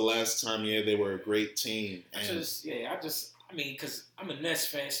 That was the last time, they were a great team. I mean, because I'm a Nets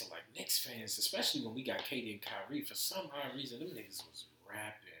fan, so like Knicks fans, especially when we got KD and Kyrie, for some odd reason, them niggas was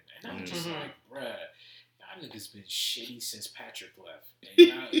rapping. And I'm just like, bruh, y'all niggas been shitty since Patrick left.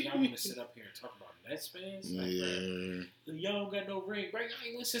 And y'all want to sit up here and talk about Nets fans? Like, bruh, y'all don't got no ring. Right? Y'all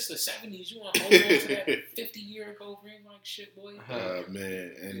ain't win since the 70s. You want to hold on to that 50-year-ago ring like shit, boy?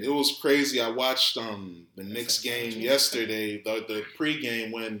 Man. And it was crazy. I watched the Knicks game yesterday, the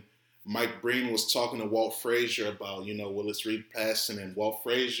pregame when Mike Breen was talking to Walt Frazier about, Willis Reed passing, and Walt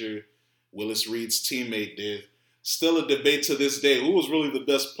Frazier, Willis Reed's teammate, did. Still a debate to this day. Who was really the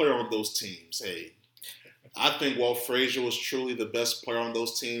best player on those teams? Hey, I think Walt Frazier was truly the best player on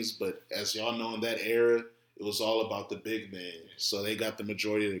those teams, but as y'all know, in that era, it was all about the big man. So they got the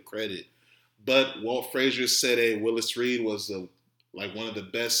majority of the credit. But Walt Frazier said, hey, Willis Reed was one of the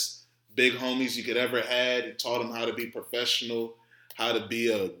best big homies you could ever had. He taught him how to be professional, how to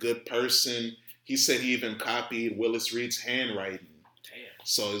be a good person. He said he even copied Willis Reed's handwriting. Damn.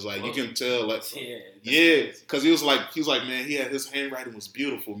 So it's like, you can tell, because he was like, man, his handwriting was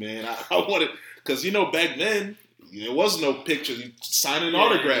beautiful, man. I wanted, because back then there was no picture, you signing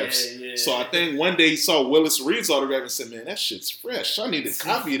autographs. Yeah. So I think one day he saw Willis Reed's autograph and said, man, that shit's fresh. I need to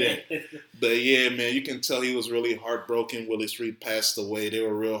copy that. But yeah, man, you can tell he was really heartbroken. Willis Reed passed away. They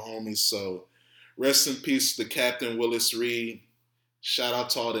were real homies. So rest in peace, the captain, Willis Reed. Shout out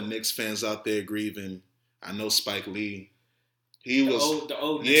to all the Knicks fans out there grieving. I know Spike Lee. He was the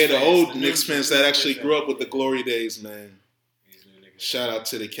old Knicks fans that actually grew up with the glory days, man. Shout out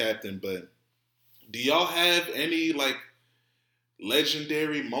to the captain. But do y'all have any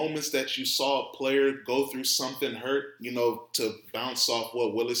legendary moments that you saw a player go through something hurt, to bounce off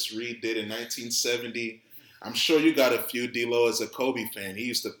what Willis Reed did in 1970? I'm sure you got a few, D-Lo, as a Kobe fan. He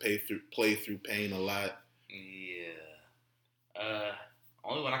used to play through pain a lot.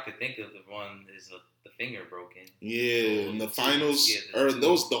 Only one I could think of, the one is the finger broken. Yeah, in the finals,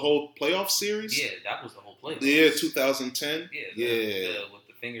 the whole playoff series? Yeah, that was the whole playoff. Yeah, 2010? Yeah. With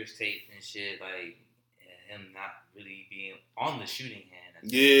the fingers taped and shit, him not really being on the shooting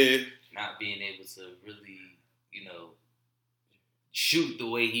hand. Not being able to really, shoot the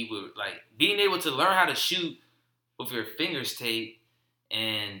way he would, being able to learn how to shoot with your fingers taped.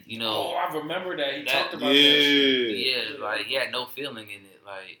 And, I remember that. He talked about that shit. Yeah, he had no feeling in it.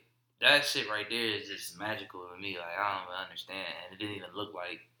 That shit right there is just magical to me. I don't even understand. And it didn't even look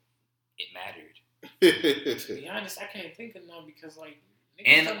like it mattered. To be honest, I can't think of none because,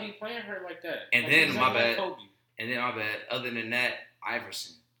 niggas don't be playing her like that. And then, my bad. Other than that,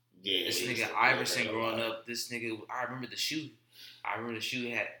 Iverson. Yeah. This nigga Iverson growing up, I remember the shoe.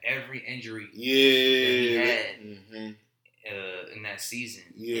 He had every injury that he had. In that season.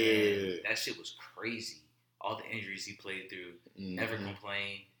 Yeah. And that shit was crazy. All the injuries he played through. Never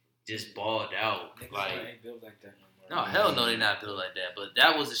complained. Just balled out. Ain't built like that no more. No, hell no, they not built like that. But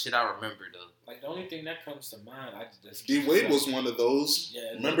that was the shit I remember, though. The only thing that comes to mind, D-Wade was one of those.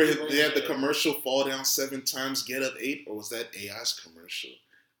 Yeah, remember they had the commercial, fall down 7 times, get up 8? Or was that AI's commercial?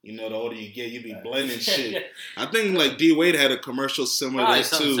 The older you get, you be blending shit. I think D-Wade had a commercial similar to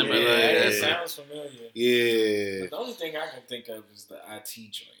that too. That sounds familiar. Yeah. But the only thing I can think of is the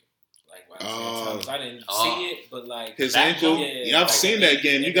IT joint. I didn't see it, but his ankle. Yeah, I've seen that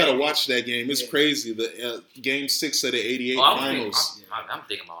game. You gotta watch that game. It's crazy. The game 6 of the '88 finals. I'm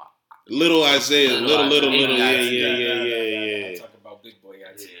thinking about Little Isaiah. Little. Yeah. Talk about big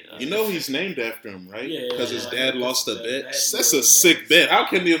You know he's named after him, right? Yeah, because his dad lost a bet. That's yeah, a sick bet. How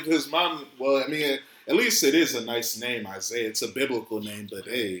can his mom? Well, I mean, at least it is a nice name, Isaiah. It's a biblical name, but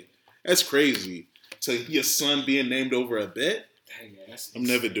hey, that's crazy. To your son being named over a bet? I'm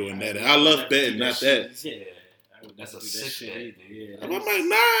never doing that. I love betting, not that. Yeah. That's a sick bet. Yeah, I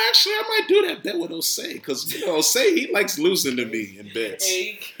might do that bet with Osei because Osei he likes losing to me in bets.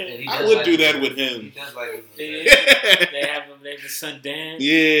 I would do that with him. He does like they have him named his son Dan.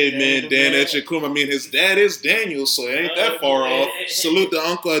 Yeah, man, Dan at Jakum. I mean, his dad is Daniel, so it ain't that far off. Salute the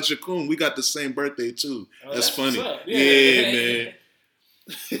uncle at Jakum. We got the same birthday too. That's funny. Yeah,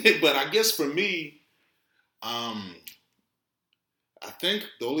 man. But I guess for me, I think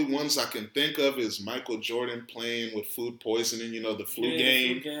the only ones I can think of is Michael Jordan playing with food poisoning, the flu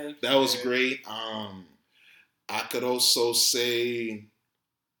game. That was great. I could also say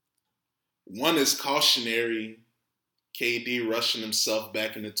one is cautionary. KD rushing himself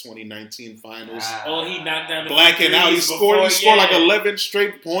back in the 2019 finals. He knocked down the blacking out. He scored like 11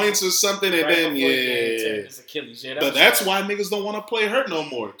 straight points or something, and then his Achilles. But that's why niggas don't want to play hurt no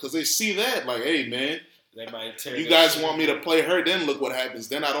more because they see that like, hey man. They might tear you guys want me to play hurt, then look what happens.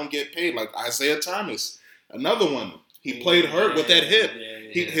 Then I don't get paid. Like Isaiah Thomas. Another one. He played hurt with that hip.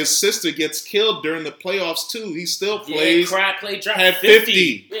 His sister gets killed during the playoffs, too. He still plays. Dropped had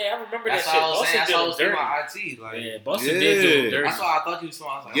 50. Yeah, I remember that's that shit. Boston did him dirty. Boston did do him dirty. That's why I thought you was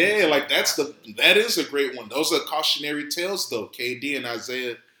talking. That is a great one. Those are cautionary tales, though. KD and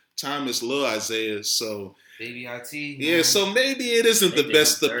Isaiah Thomas, Lil Isaiah. So Baby IT. Yeah, so maybe it isn't the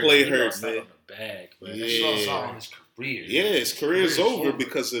best to play hurt, man. His career. Yeah, his career's over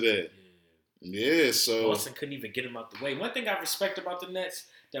because of that. Yeah, so Boston couldn't even get him out the way. One thing I respect about the Nets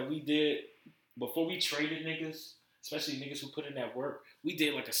that we did before we traded niggas, especially niggas who put in that work, we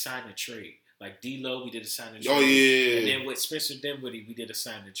did like a sign and trade. Like D-Lo, we did a sign and trade. Oh, yeah. And then with Spencer Dinwiddie, we did a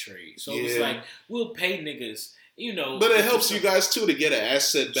sign and trade. So it was like, we'll pay niggas, But it helps you guys, too, to get an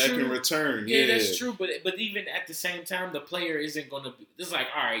asset back in return. Yeah, that's true. But even at the same time, the player isn't going to be... It's like,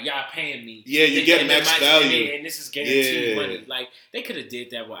 all right, y'all paying me. Yeah, you get max value. And this is guaranteed money. Like, they could have did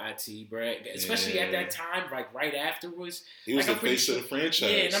that with IT, bro. Especially at that time, like, right afterwards. He was the face of the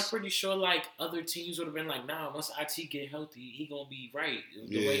franchise. Yeah, and I'm pretty sure, like, other teams would have been like, nah, once IT get healthy, he going to be right.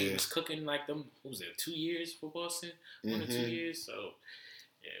 The way he was cooking, like, them... What was it, 2 years for Boston? 1 or 2 years? So,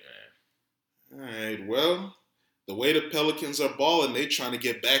 yeah, man. All right, well... The way the Pelicans are balling, they trying to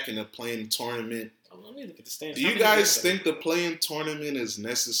get back in the play-in tournament. Let me look at the standings. Do you guys think the play-in tournament is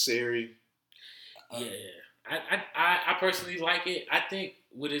necessary? Yeah. I personally like it. I think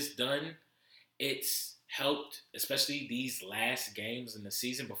what it's done, it's helped, especially these last games in the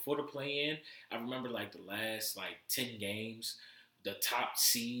season before the play-in. I remember like the last 10 games, the top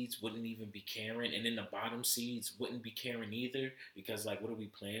seeds wouldn't even be caring, and then the bottom seeds wouldn't be caring either because what are we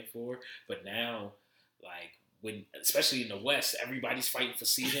playing for? But now, when, especially in the West, everybody's fighting for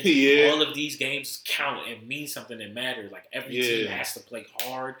seeding. All of these games count and mean something and matter. Like every team has to play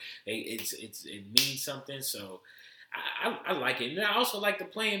hard. It means something. So I like it, and I also like the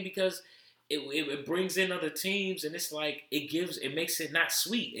playing because it brings in other teams, and it's like it makes it not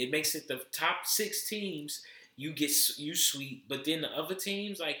sweet. It makes it the top 6 teams. You sweet, but then the other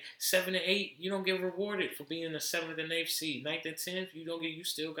teams 7 and 8, you don't get rewarded for being the 7th and 8th seed. 9th and 10th, you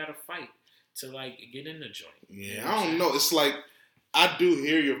still got to fight to get in the joint. Yeah, I don't know. It's I do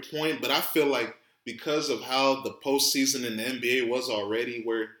hear your point, but I feel like because of how the postseason in the NBA was already,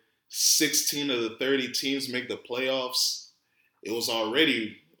 where 16 of the 30 teams make the playoffs, it was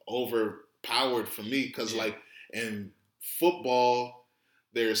already overpowered for me. Because in football,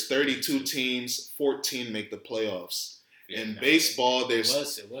 there's 32 teams, 14 make the playoffs. In baseball,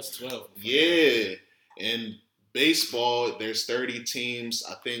 it was 12. Yeah, in baseball, there's 30 teams.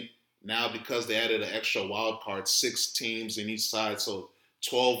 I think. Now, because they added an extra wild card, 6 teams in each side, so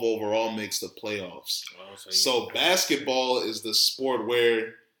 12 overall makes the playoffs. So basketball is the sport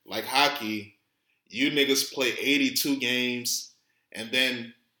where, like hockey, you niggas play 82 games, and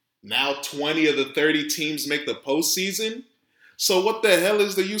then now 20 of the 30 teams make the postseason. So what the hell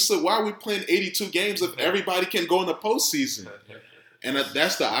is the use of, why are we playing 82 games if everybody can go in the postseason? And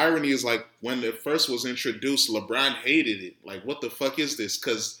that's the irony is when it first was introduced, LeBron hated it. What the fuck is this?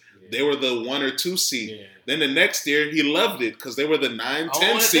 Because they were the 1 or 2 seed. Yeah. Then the next year, he loved it because they were the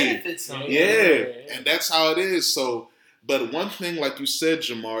 9-10 seed. And that's how it is. So, but one thing, like you said,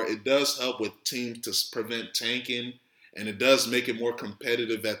 Jamar, it does help with teams to prevent tanking, and it does make it more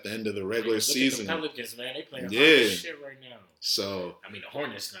competitive at the end of the regular season. Look at the Pelicans, man. They playing hard shit right now. So, the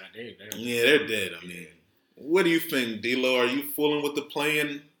Hornets not there. They're dead. What do you think, D-Lo? Are you fooling with the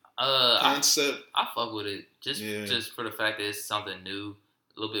playing concept? I fuck with it just for the fact that it's something new.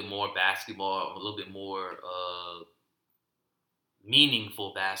 little bit more basketball, a little bit more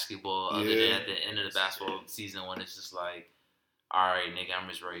meaningful basketball, other than at the end of the basketball season when it's just like, all right, nigga, I'm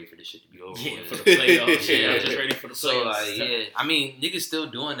just ready for this shit to be over with. For the playoffs. I'm just ready for the playoffs. So, like, yeah. I mean, niggas still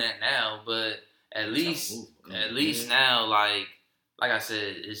doing that now, but at least now, like I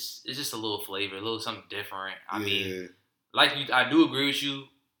said, it's just a little flavor, a little something different. I mean, I do agree with you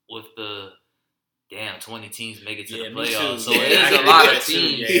with the 20 teams make it to the playoffs. So it is a lot of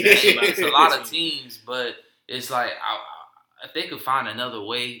teams. It's a lot of teams, but it's like if they could find another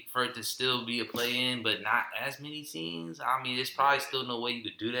way for it to still be a play-in, but not as many teams, I mean, there's probably still no way you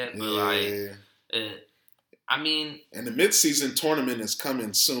could do that. But I mean, and the mid-season tournament is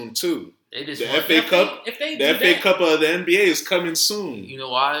coming soon too. They just the FA Cup. The FA Cup of the NBA is coming soon. You know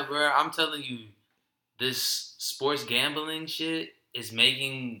why, bro? I'm telling you, this sports gambling shit is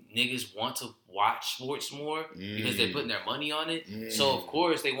making niggas want to watch sports more because they're putting their money on it. So of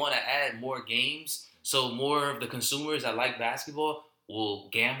course they want to add more games. So more of the consumers that like basketball will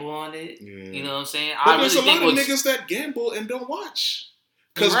gamble on it. You know what I'm saying? But there's a lot of niggas that gamble and don't watch.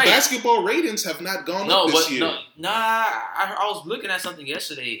 Because basketball ratings have not gone up this year. I was looking at something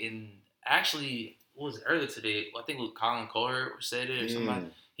yesterday, and actually, what was it, earlier today? I think it was Colin Cowherd said it or somebody.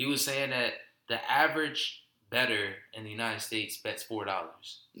 He was saying that the average bettor in the United States bets $4.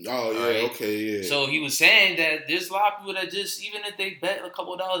 Oh, yeah, right? Okay, yeah. So he was saying that there's a lot of people that just, even if they bet a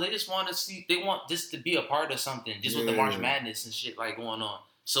couple of dollars, they just want to see, they want just to be a part of something, just with the March Madness and shit like going on.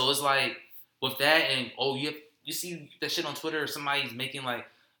 So it's like, with that, and you see that shit on Twitter, somebody's making like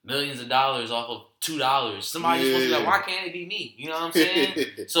millions of dollars off of $2. Somebody's supposed to be like, why can't it be me? You know what I'm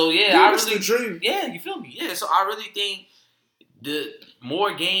saying? So I really, dream. Yeah, you feel me? Yeah, so I really think the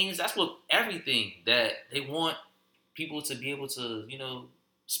more games, that's what everything that they want people to be able to,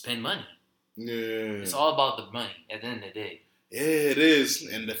 spend money. Yeah. It's all about the money at the end of the day. Yeah, it is.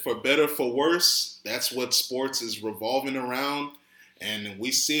 And for better, for worse, that's what sports is revolving around. And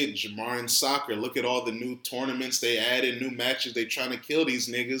we see it, Jamar, in soccer. Look at all the new tournaments they added, new matches. They trying to kill these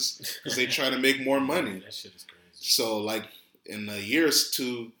niggas because they trying to make more money. That shit is crazy. So, like, in a year or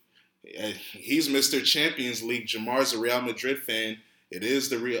two, he's Mr. Champions League. Jamar's a Real Madrid fan. It is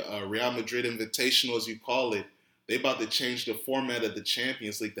the Real Madrid Invitational, as you call it. They about to change the format of the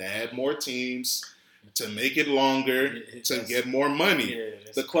Champions League to add more teams, to make it longer, to get more money. Yeah,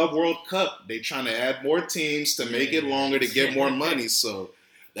 the Club World Cup, they trying to add more teams to make it longer to get more money. So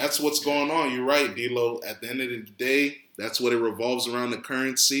that's what's going on. You're right, D-Lo. At the end of the day, that's what it revolves around, the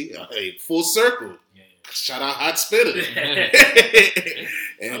currency. Hey, full circle. Shout out Hot Spitter.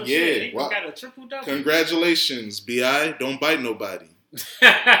 And got a triple-double. Congratulations, B.I. Don't bite nobody.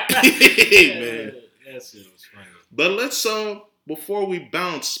 Man. That shit was funny. But let's before we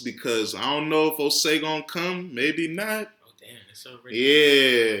bounce, because I don't know if Osei gonna come, maybe not. Oh damn, it's already.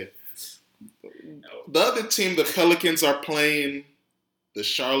 Yeah. The other team, the Pelicans, are playing the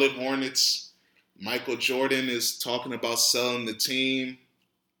Charlotte Hornets. Michael Jordan is talking about selling the team.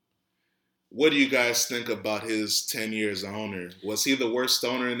 What do you guys think about his 10 years owner? Was he the worst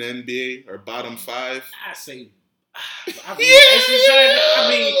owner in the NBA or bottom 5? I say. It's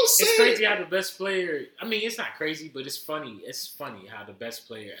crazy how the best player. I mean, it's not crazy, but it's funny. It's funny how the best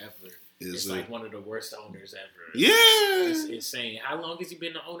player ever is like one of the worst owners ever. Yeah, it's insane. How long has he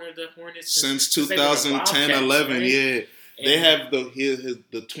been the owner of the Hornets? Since 2010, 11. Right? Yeah, they have the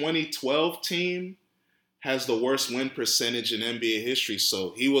 2012 team has the worst win percentage in NBA history.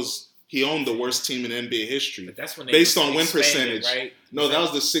 So he owned the worst team in NBA history. But that's when based on win percentage, right? No, that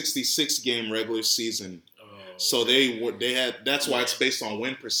was the 66 game regular season. So they had. That's why it's based on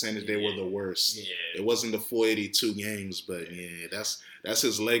win percentage. They were the worst. Yeah. It wasn't the full 82 games, but that's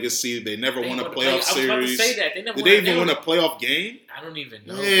his legacy. They never won a playoff series. I was about to say that. Did they even win a playoff game? I don't even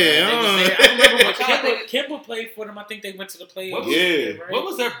know. Yeah, I remember when Kemba played for them. I think they went to the playoffs. What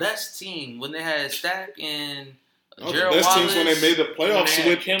was their best team when they had Stack and Gerald the best Wallace? Teams when they made the playoffs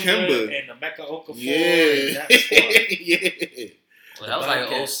with Kemba and Emeka Okafor. Yeah, Well, that was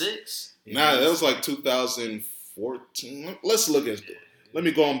like 06. Nah, that was like 2014. Let's look at it. Let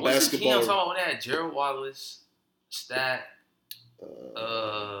me go on basketball. I'm talking about when they had Gerald Wallace, Stat.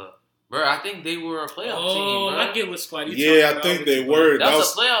 Bro, I think they were a playoff team, bro. I get what squad you talking about. I think they were. That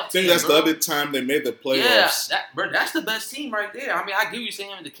was a playoff team, I think that's the other time they made the playoffs. Yeah, that's the best team right there. I mean, I give you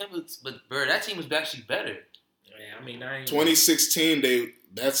saying the Kimberlits, but bro, that team was actually better. Yeah, I mean, 2016,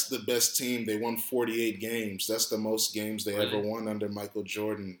 that's the best team. They won 48 games. That's the most games they ever won under Michael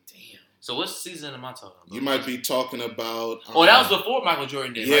Jordan. Damn. So what season am I talking about? You might be talking about... that was before Michael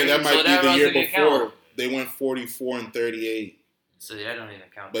Jordan did, yeah, right? That might be the year before. They went 44-38. So that don't even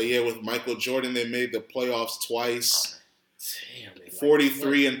count. But yeah, with Michael Jordan, they made the playoffs twice. Damn,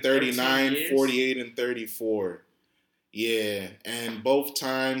 43 and 39, 13 48 and 34. Yeah, and both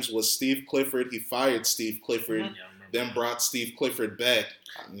times was Steve Clifford. He fired Steve Clifford, then brought Steve Clifford back.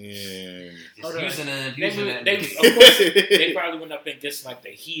 Yeah. Of course, they probably went up against like the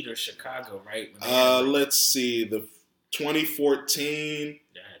Heat or Chicago, right? Let's see. The 2014,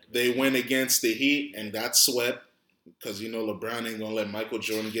 they went against the Heat and got swept because, LeBron ain't going to let Michael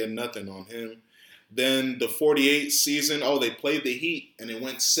Jordan get nothing on him. Then the 48 season, they played the Heat and it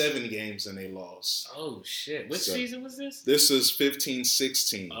went 7 games and they lost. Oh, shit. Which season was this? This is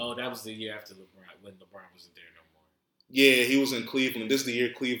 15-16. Oh, that was the year after LeBron, when LeBron wasn't there no more. Yeah, he was in Cleveland. This is the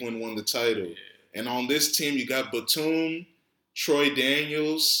year Cleveland won the title. Yeah. And on this team, you got Batum, Troy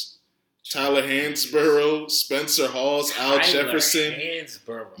Daniels, Tyler Hansborough, Spencer Halls, Al Jefferson,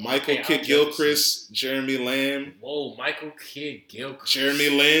 Michael Kidd-Gilchrist, Jeremy Lamb. Whoa, Michael Kidd-Gilchrist. Jeremy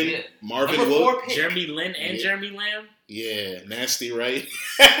Lin, Marvin Williams. Jeremy Lin and Jeremy Lamb? Yeah, nasty, right?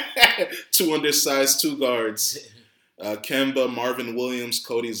 2 undersized 2 guards. Kemba, Marvin Williams,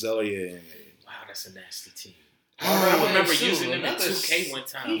 Cody Zeller. Yeah. Wow, that's a nasty team. I remember using them in 2K one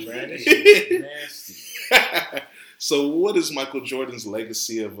time, bro. That shit was nasty. So what is Michael Jordan's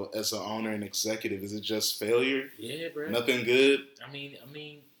legacy as an owner and executive? Is it just failure? Yeah, bro. Nothing good? I mean,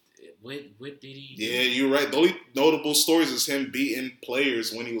 what did he do? Yeah, you're right. The only notable stories is him beating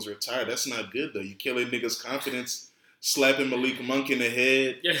players when he was retired. That's not good, though. You killing niggas' confidence, slapping Malik Monk in the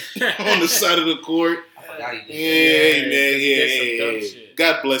head on the side of the court. Yeah.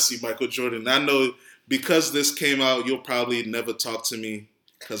 God bless you, Michael Jordan. I know because this came out, you'll probably never talk to me.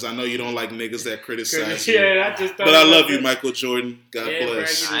 Because I know you don't like niggas that criticize you. Yeah, but I love you, Michael Jordan. God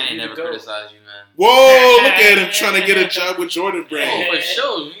bless. Bro, I ain't never criticized you, man. Whoa, look at him trying to get a job with Jordan Brand. Oh, for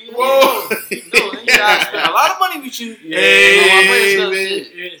sure. Whoa. You guys spend a lot of money with you.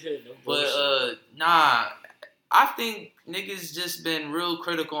 But, I think niggas just been real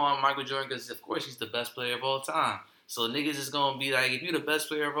critical on Michael Jordan because, of course, he's the best player of all time. So niggas is going to be like, if you're the best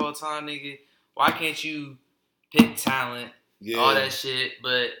player of all time, nigga, why can't you pick talent? Yeah. All that shit,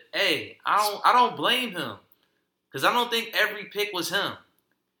 but hey, I don't blame him because I don't think every pick was him.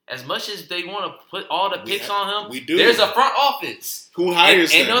 As much as they want to put all the picks on him, we do. There's a front office who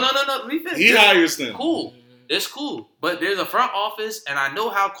hires them. No. He hires them. Cool, it's cool, but there's a front office, and I know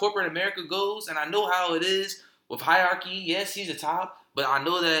how corporate America goes, and I know how it is with hierarchy. Yes, he's the top, but I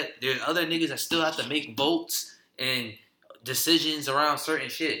know that there's other niggas that still have to make votes and decisions around certain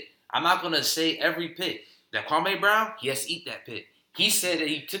shit. I'm not gonna say every pick. That Kwame Brown, he has to eat that pick. He said that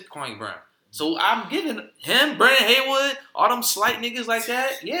he took Kwame Brown. So I'm giving him, Brandon Haywood, all them slight niggas like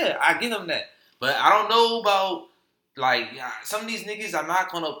that, yeah, I give him that. But I don't know about, like, some of these niggas I'm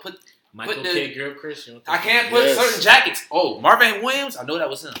not going to put... Michael Kidd-Gilchrist. I can't put certain jackets. Oh, Marvin Williams, I know that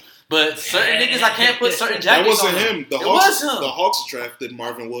was him. But certain niggas, I can't put certain jackets on. That wasn't him. It was him. The Hawks drafted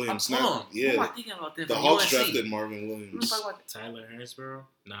Marvin Williams. What am I thinking about them? The Hawks drafted Marvin Williams. Tyler Hansborough?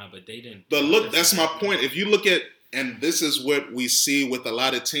 Nah, but they didn't. But look, that's my point. If you look at, and this is what we see with a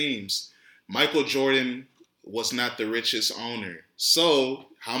lot of teams, Michael Jordan was not the richest owner. So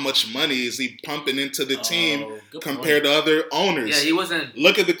how much money is he pumping into the team compared to other owners? Yeah, he wasn't.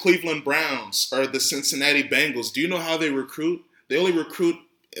 Look at the Cleveland Browns or the Cincinnati Bengals. Do you know how they recruit? They only recruit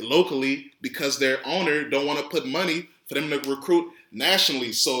locally because their owner don't want to put money for them to recruit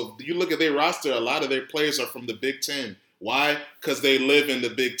nationally. So you look at their roster, a lot of their players are from the Big Ten. Why? Because they live in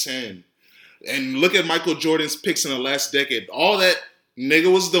the Big Ten. And look at Michael Jordan's picks in the last decade. All that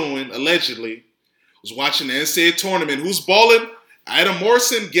nigga was doing, allegedly, was watching the NCAA tournament. Who's balling? Adam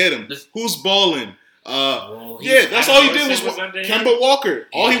Morrison, get him. Who's balling? That's all he did was Kemba Walker.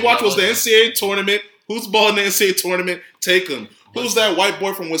 All he watched was the NCAA tournament. Who's balling the NCAA tournament? Take him. Who's that white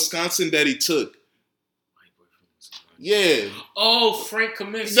boy from Wisconsin that he took? Yeah. Oh, Frank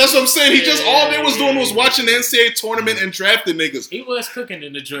Kaminsky. That's what I'm saying. He just all they was doing was watching the NCAA tournament and drafting niggas. He was cooking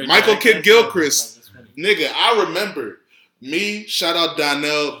in the joint. Michael Kidd-Gilchrist. Nigga, I remember me, shout out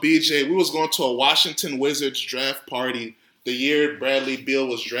Donnell, BJ, we was going to a Washington Wizards draft party the year Bradley Beal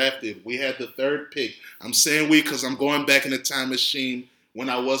was drafted. We had the 3rd pick. I'm saying we because I'm going back in the time machine when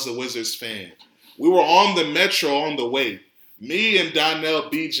I was a Wizards fan. We were on the Metro on the way. Me and Donnell,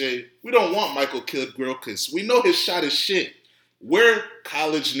 BJ, we don't want Michael Kidd-Gilchrist. We know his shot is shit. We're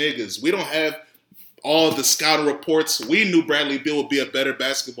college niggas. We don't have all the scouting reports. We knew Bradley Beal would be a better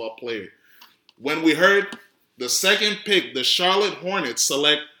basketball player. When we heard the 2nd pick, the Charlotte Hornets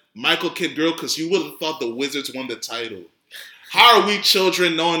select Michael Kidd-Gilchrist, you would have thought the Wizards won the title. How are we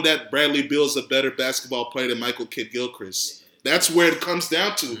children knowing that Bradley Beal is a better basketball player than Michael Kidd-Gilchrist? That's where it comes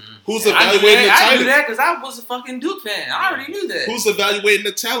down to. Who's I evaluating the I talent? knew that because I was a fucking Duke fan. I already knew that. Who's evaluating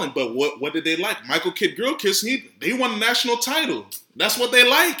the talent? But what did they like? Michael Kidd Gilchrist, he won a national title. That's what they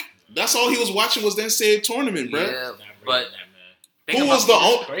like. That's all he was watching was the NCAA tournament, bro. Yeah, but who was the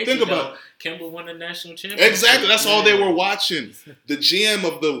only? Think about it. Kemba won the national championship. Exactly. That's all they were watching. The GM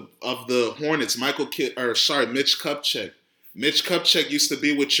of the Hornets, Mitch Kupchak. Mitch Kupchak used to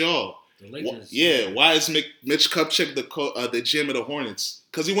be with y'all. Why is Mitch Kupchak the GM of the Hornets?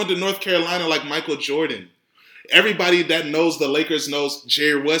 Because he went to North Carolina like Michael Jordan. Everybody that knows the Lakers knows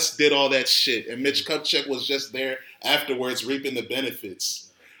Jerry West did all that shit, and Mitch Kupchak was just there afterwards reaping the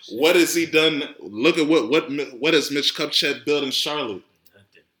benefits. What has he done? Look at what has Mitch Kupchak built in Charlotte?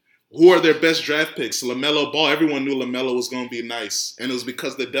 Who are their best draft picks? LaMelo Ball. Everyone knew LaMelo was going to be nice, and it was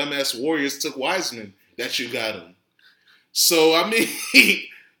because the dumbass Warriors took Wiseman that you got him. So I mean,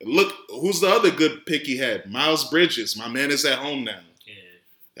 look, who's the other good pick he had? Miles Bridges. My man is at home now. Yeah.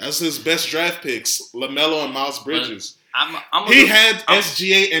 That's his best draft picks, LaMelo and Miles Bridges. He had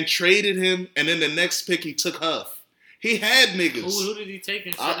SGA and traded him, and then the next pick he took Huff. He had niggas. Who did he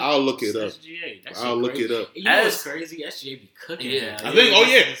take? I'll look it up. SGA. I'll look it up. You know what's crazy? SGA be cooking. Yeah. Now. I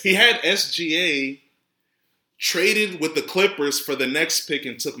think. He had SGA traded with the Clippers for the next pick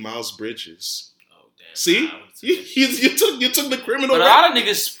and took Miles Bridges. Oh damn! See, you took the criminal. But a lot of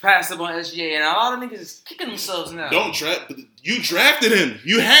niggas passed up on SGA, and a lot of niggas is kicking themselves now. Don't draft. You drafted him.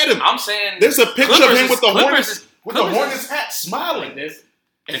 You had him. I'm saying there's a picture of him with the Hornets Hornets hat, smiling. Like this.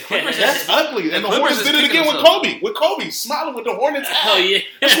 That's ugly. And the Hornets did it again with Kobe. With Kobe smiling with the Hornets hat. Oh yeah,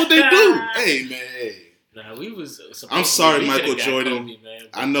 that's what they do. Hey man. Nah, we was. I'm sorry, Michael Jordan. Kobe, man,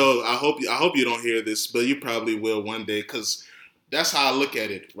 I know. I hope you don't hear this, but you probably will one day because that's how I look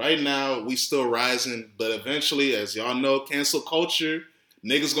at it. Right now, we still rising, but eventually, as y'all know, cancel culture.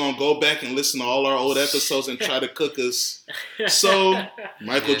 Niggas gonna go back and listen to all our old episodes and try to cook us. So,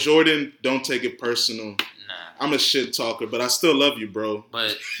 Michael Jordan, don't take it personal. I'm a shit talker, but I still love you, bro.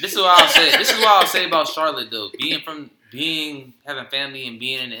 But this is what I'll say. This is what I'll say about Charlotte, though. Having family and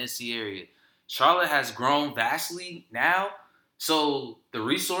being in the NC area, Charlotte has grown vastly now. So the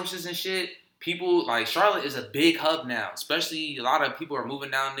resources and shit, people like Charlotte is a big hub now. Especially a lot of people are moving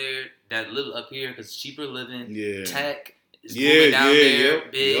down there that live up here because it's cheaper living. Yeah. Tech is moving down there.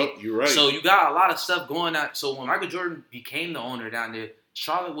 Big. Yep, you're right. So you got a lot of stuff going on. So when Michael Jordan became the owner down there,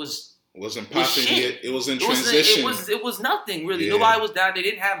 Charlotte wasn't popping yet. It was in transition. It was nothing really. Yeah. Nobody was down. They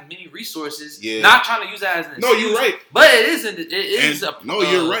didn't have many resources. Yeah. Not trying to use that as an excuse. No, you're right. But it isn't.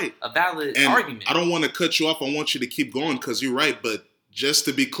 You're right. A valid and argument. I don't want to cut you off. I want you to keep going because you're right. But just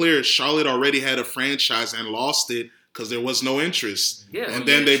to be clear, Charlotte already had a franchise and lost it because there was no interest. Yeah. And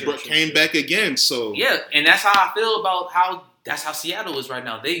then they came back again. So yeah, and that's how I feel about how Seattle is right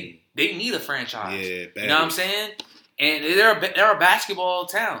now. They need a franchise. Yeah, badly. You know what I'm saying? And they're a basketball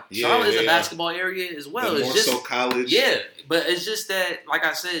town. Yeah, Charlotte is a basketball area as well. It's just so college. Yeah, but it's just that, like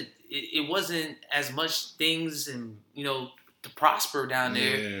I said, it wasn't as much things and to prosper down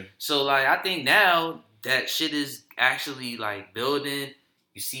there. Yeah. So like I think now that shit is actually like building.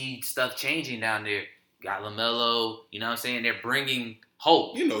 You see stuff changing down there. Got LaMelo. You know what I'm saying? They're bringing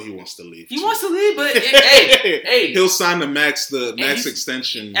hope. You know he wants to leave. He wants to leave, but hey, he'll sign the max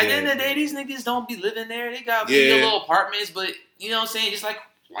extension. At the end of the day, these niggas don't be living there. They got little apartments, but you know what I'm saying? Just like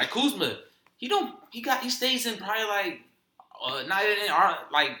Kuzma, he stays in probably like not in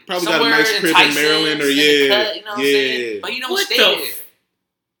like probably got a nice crib in Maryland or cut, you know what I'm saying? But you don't stay there.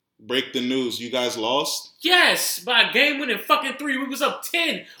 Break the news. You guys lost? Yes, by a game winning fucking 3. We was up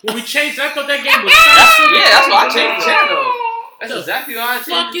 10 when we changed. I thought that game was that's why I changed the channel. That's exactly why I changed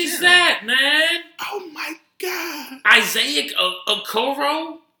the channel. Fuck is that, man? Oh my god. Isaiah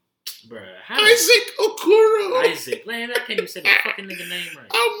Okoro? Bruh, Isaac Okoro. Isaac. Man, I can't even say the fucking nigga name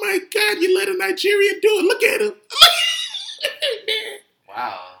right. Oh my god, you let a Nigerian do it. Look at him.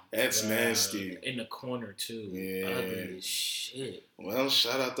 Wow. That's nasty. In the corner, too. Yeah. Ugly as shit. Well,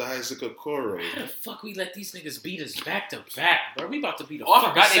 shout out to Isaac Okoro. How the fuck we let these niggas beat us back to back, bro? We about to beat I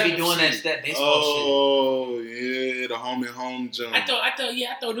forgot they be doing that baseball shit. Oh, yeah. The home and home jump. I thought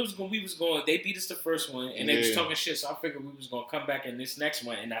we was going. They beat us the first one, and they was talking shit, so I figured we was going to come back in this next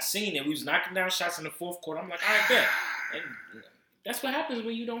one. And I seen it. We was knocking down shots in the fourth quarter. I'm like, all right, bet. And that's what happens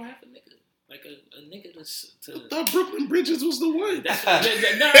when you don't have a nigga. Like a nigga to... I thought Brooklyn Bridges was the one. That's nah.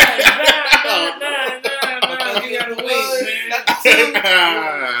 You gotta wait, man.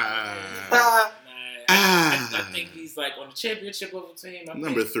 I think he's like on the championship level team,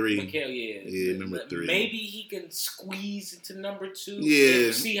 number 3. Mikal, yeah, number 3. Maybe he can squeeze into number 2. Yeah,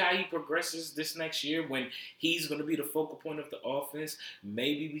 and see how he progresses this next year when he's going to be the focal point of the offense.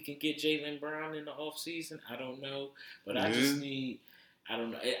 Maybe we can get Jaylen Brown in the offseason. I don't know, but I just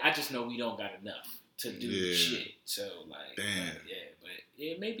know we don't got enough to do shit. So like,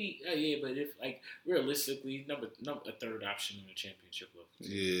 maybe, but if like realistically, a third option in the championship level.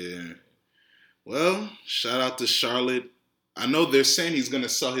 Yeah. Well, shout out to Charlotte. I know they're saying he's going to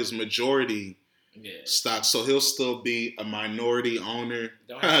sell his majority stock, so he'll still be a minority owner.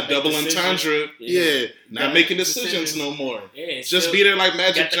 Double entendre. Not making decisions no more. Yeah, just be there like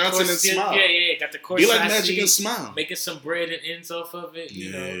Magic Johnson and smile. Got the course. Be like Magic and smile. Making some bread and ends off of it,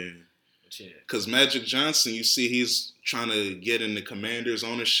 you know. Because Magic Johnson, you see, he's trying to get in the Commanders'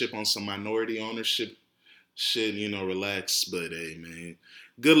 ownership on some minority ownership shit, relax. But hey, man,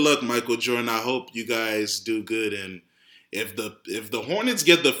 good luck, Michael Jordan. I hope you guys do good. And if the Hornets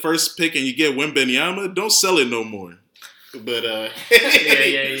get the first pick and you get Wembanyama, don't sell it no more. But I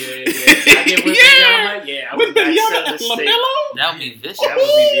get Wembanyama. I would not sell this thing. That would be vicious.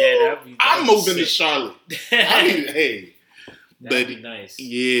 I'm moving to Charlotte. That'd be nice.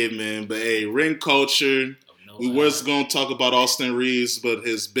 Yeah, man. But hey, ring culture. We was going to talk about Austin Reaves, but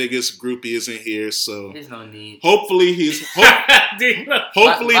his biggest groupie isn't here, so there's no need. Hopefully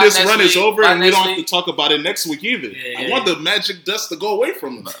hopefully this run is over and we don't have to talk about it next week either. I want the magic dust to go away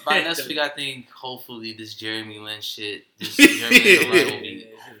from him. By next week, I think hopefully this Jeremy Lin shit, this Jeremy Lin run will be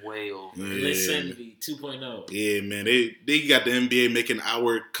way over. Listen, 2.0. Yeah, man. They got the NBA making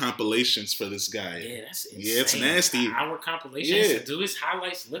our compilations for this guy. Yeah, that's insane. Yeah, it's nasty. Our compilations? Yeah. Do his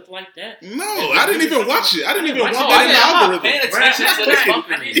highlights look like that? No, I didn't even watch it. I didn't even watch that in the algorithm.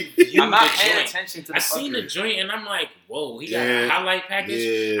 I'm not paying attention to the I seen the joint and I'm like, whoa, he got a highlight package.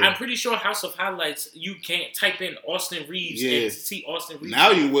 Yeah. I'm pretty sure House of Highlights, you can't type in Austin Reaves and see Austin Reaves.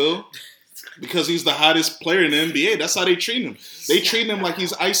 Now you will. Because he's the hottest player in the NBA. That's how they treat him. They treat him like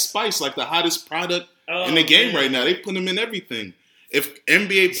he's Ice Spice, like the hottest product in the game right now. They put him in everything. If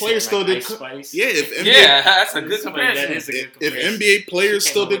NBA players still did, that's a good comparison. If NBA players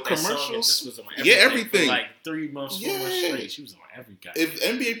still did commercials, everything. For like 3 months, 4 months straight, she was on every guy. If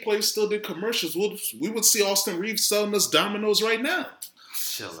NBA players still did commercials, we would see Austin Reaves selling us Domino's right now.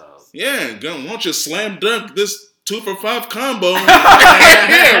 Chill out. Yeah, why don't you slam dunk this 2 for $5 combo with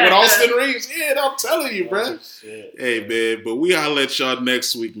Austin Reaves? Yeah, I'm telling you, bro. Hey, man, but we holla at y'all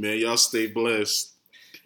next week, man. Y'all stay blessed.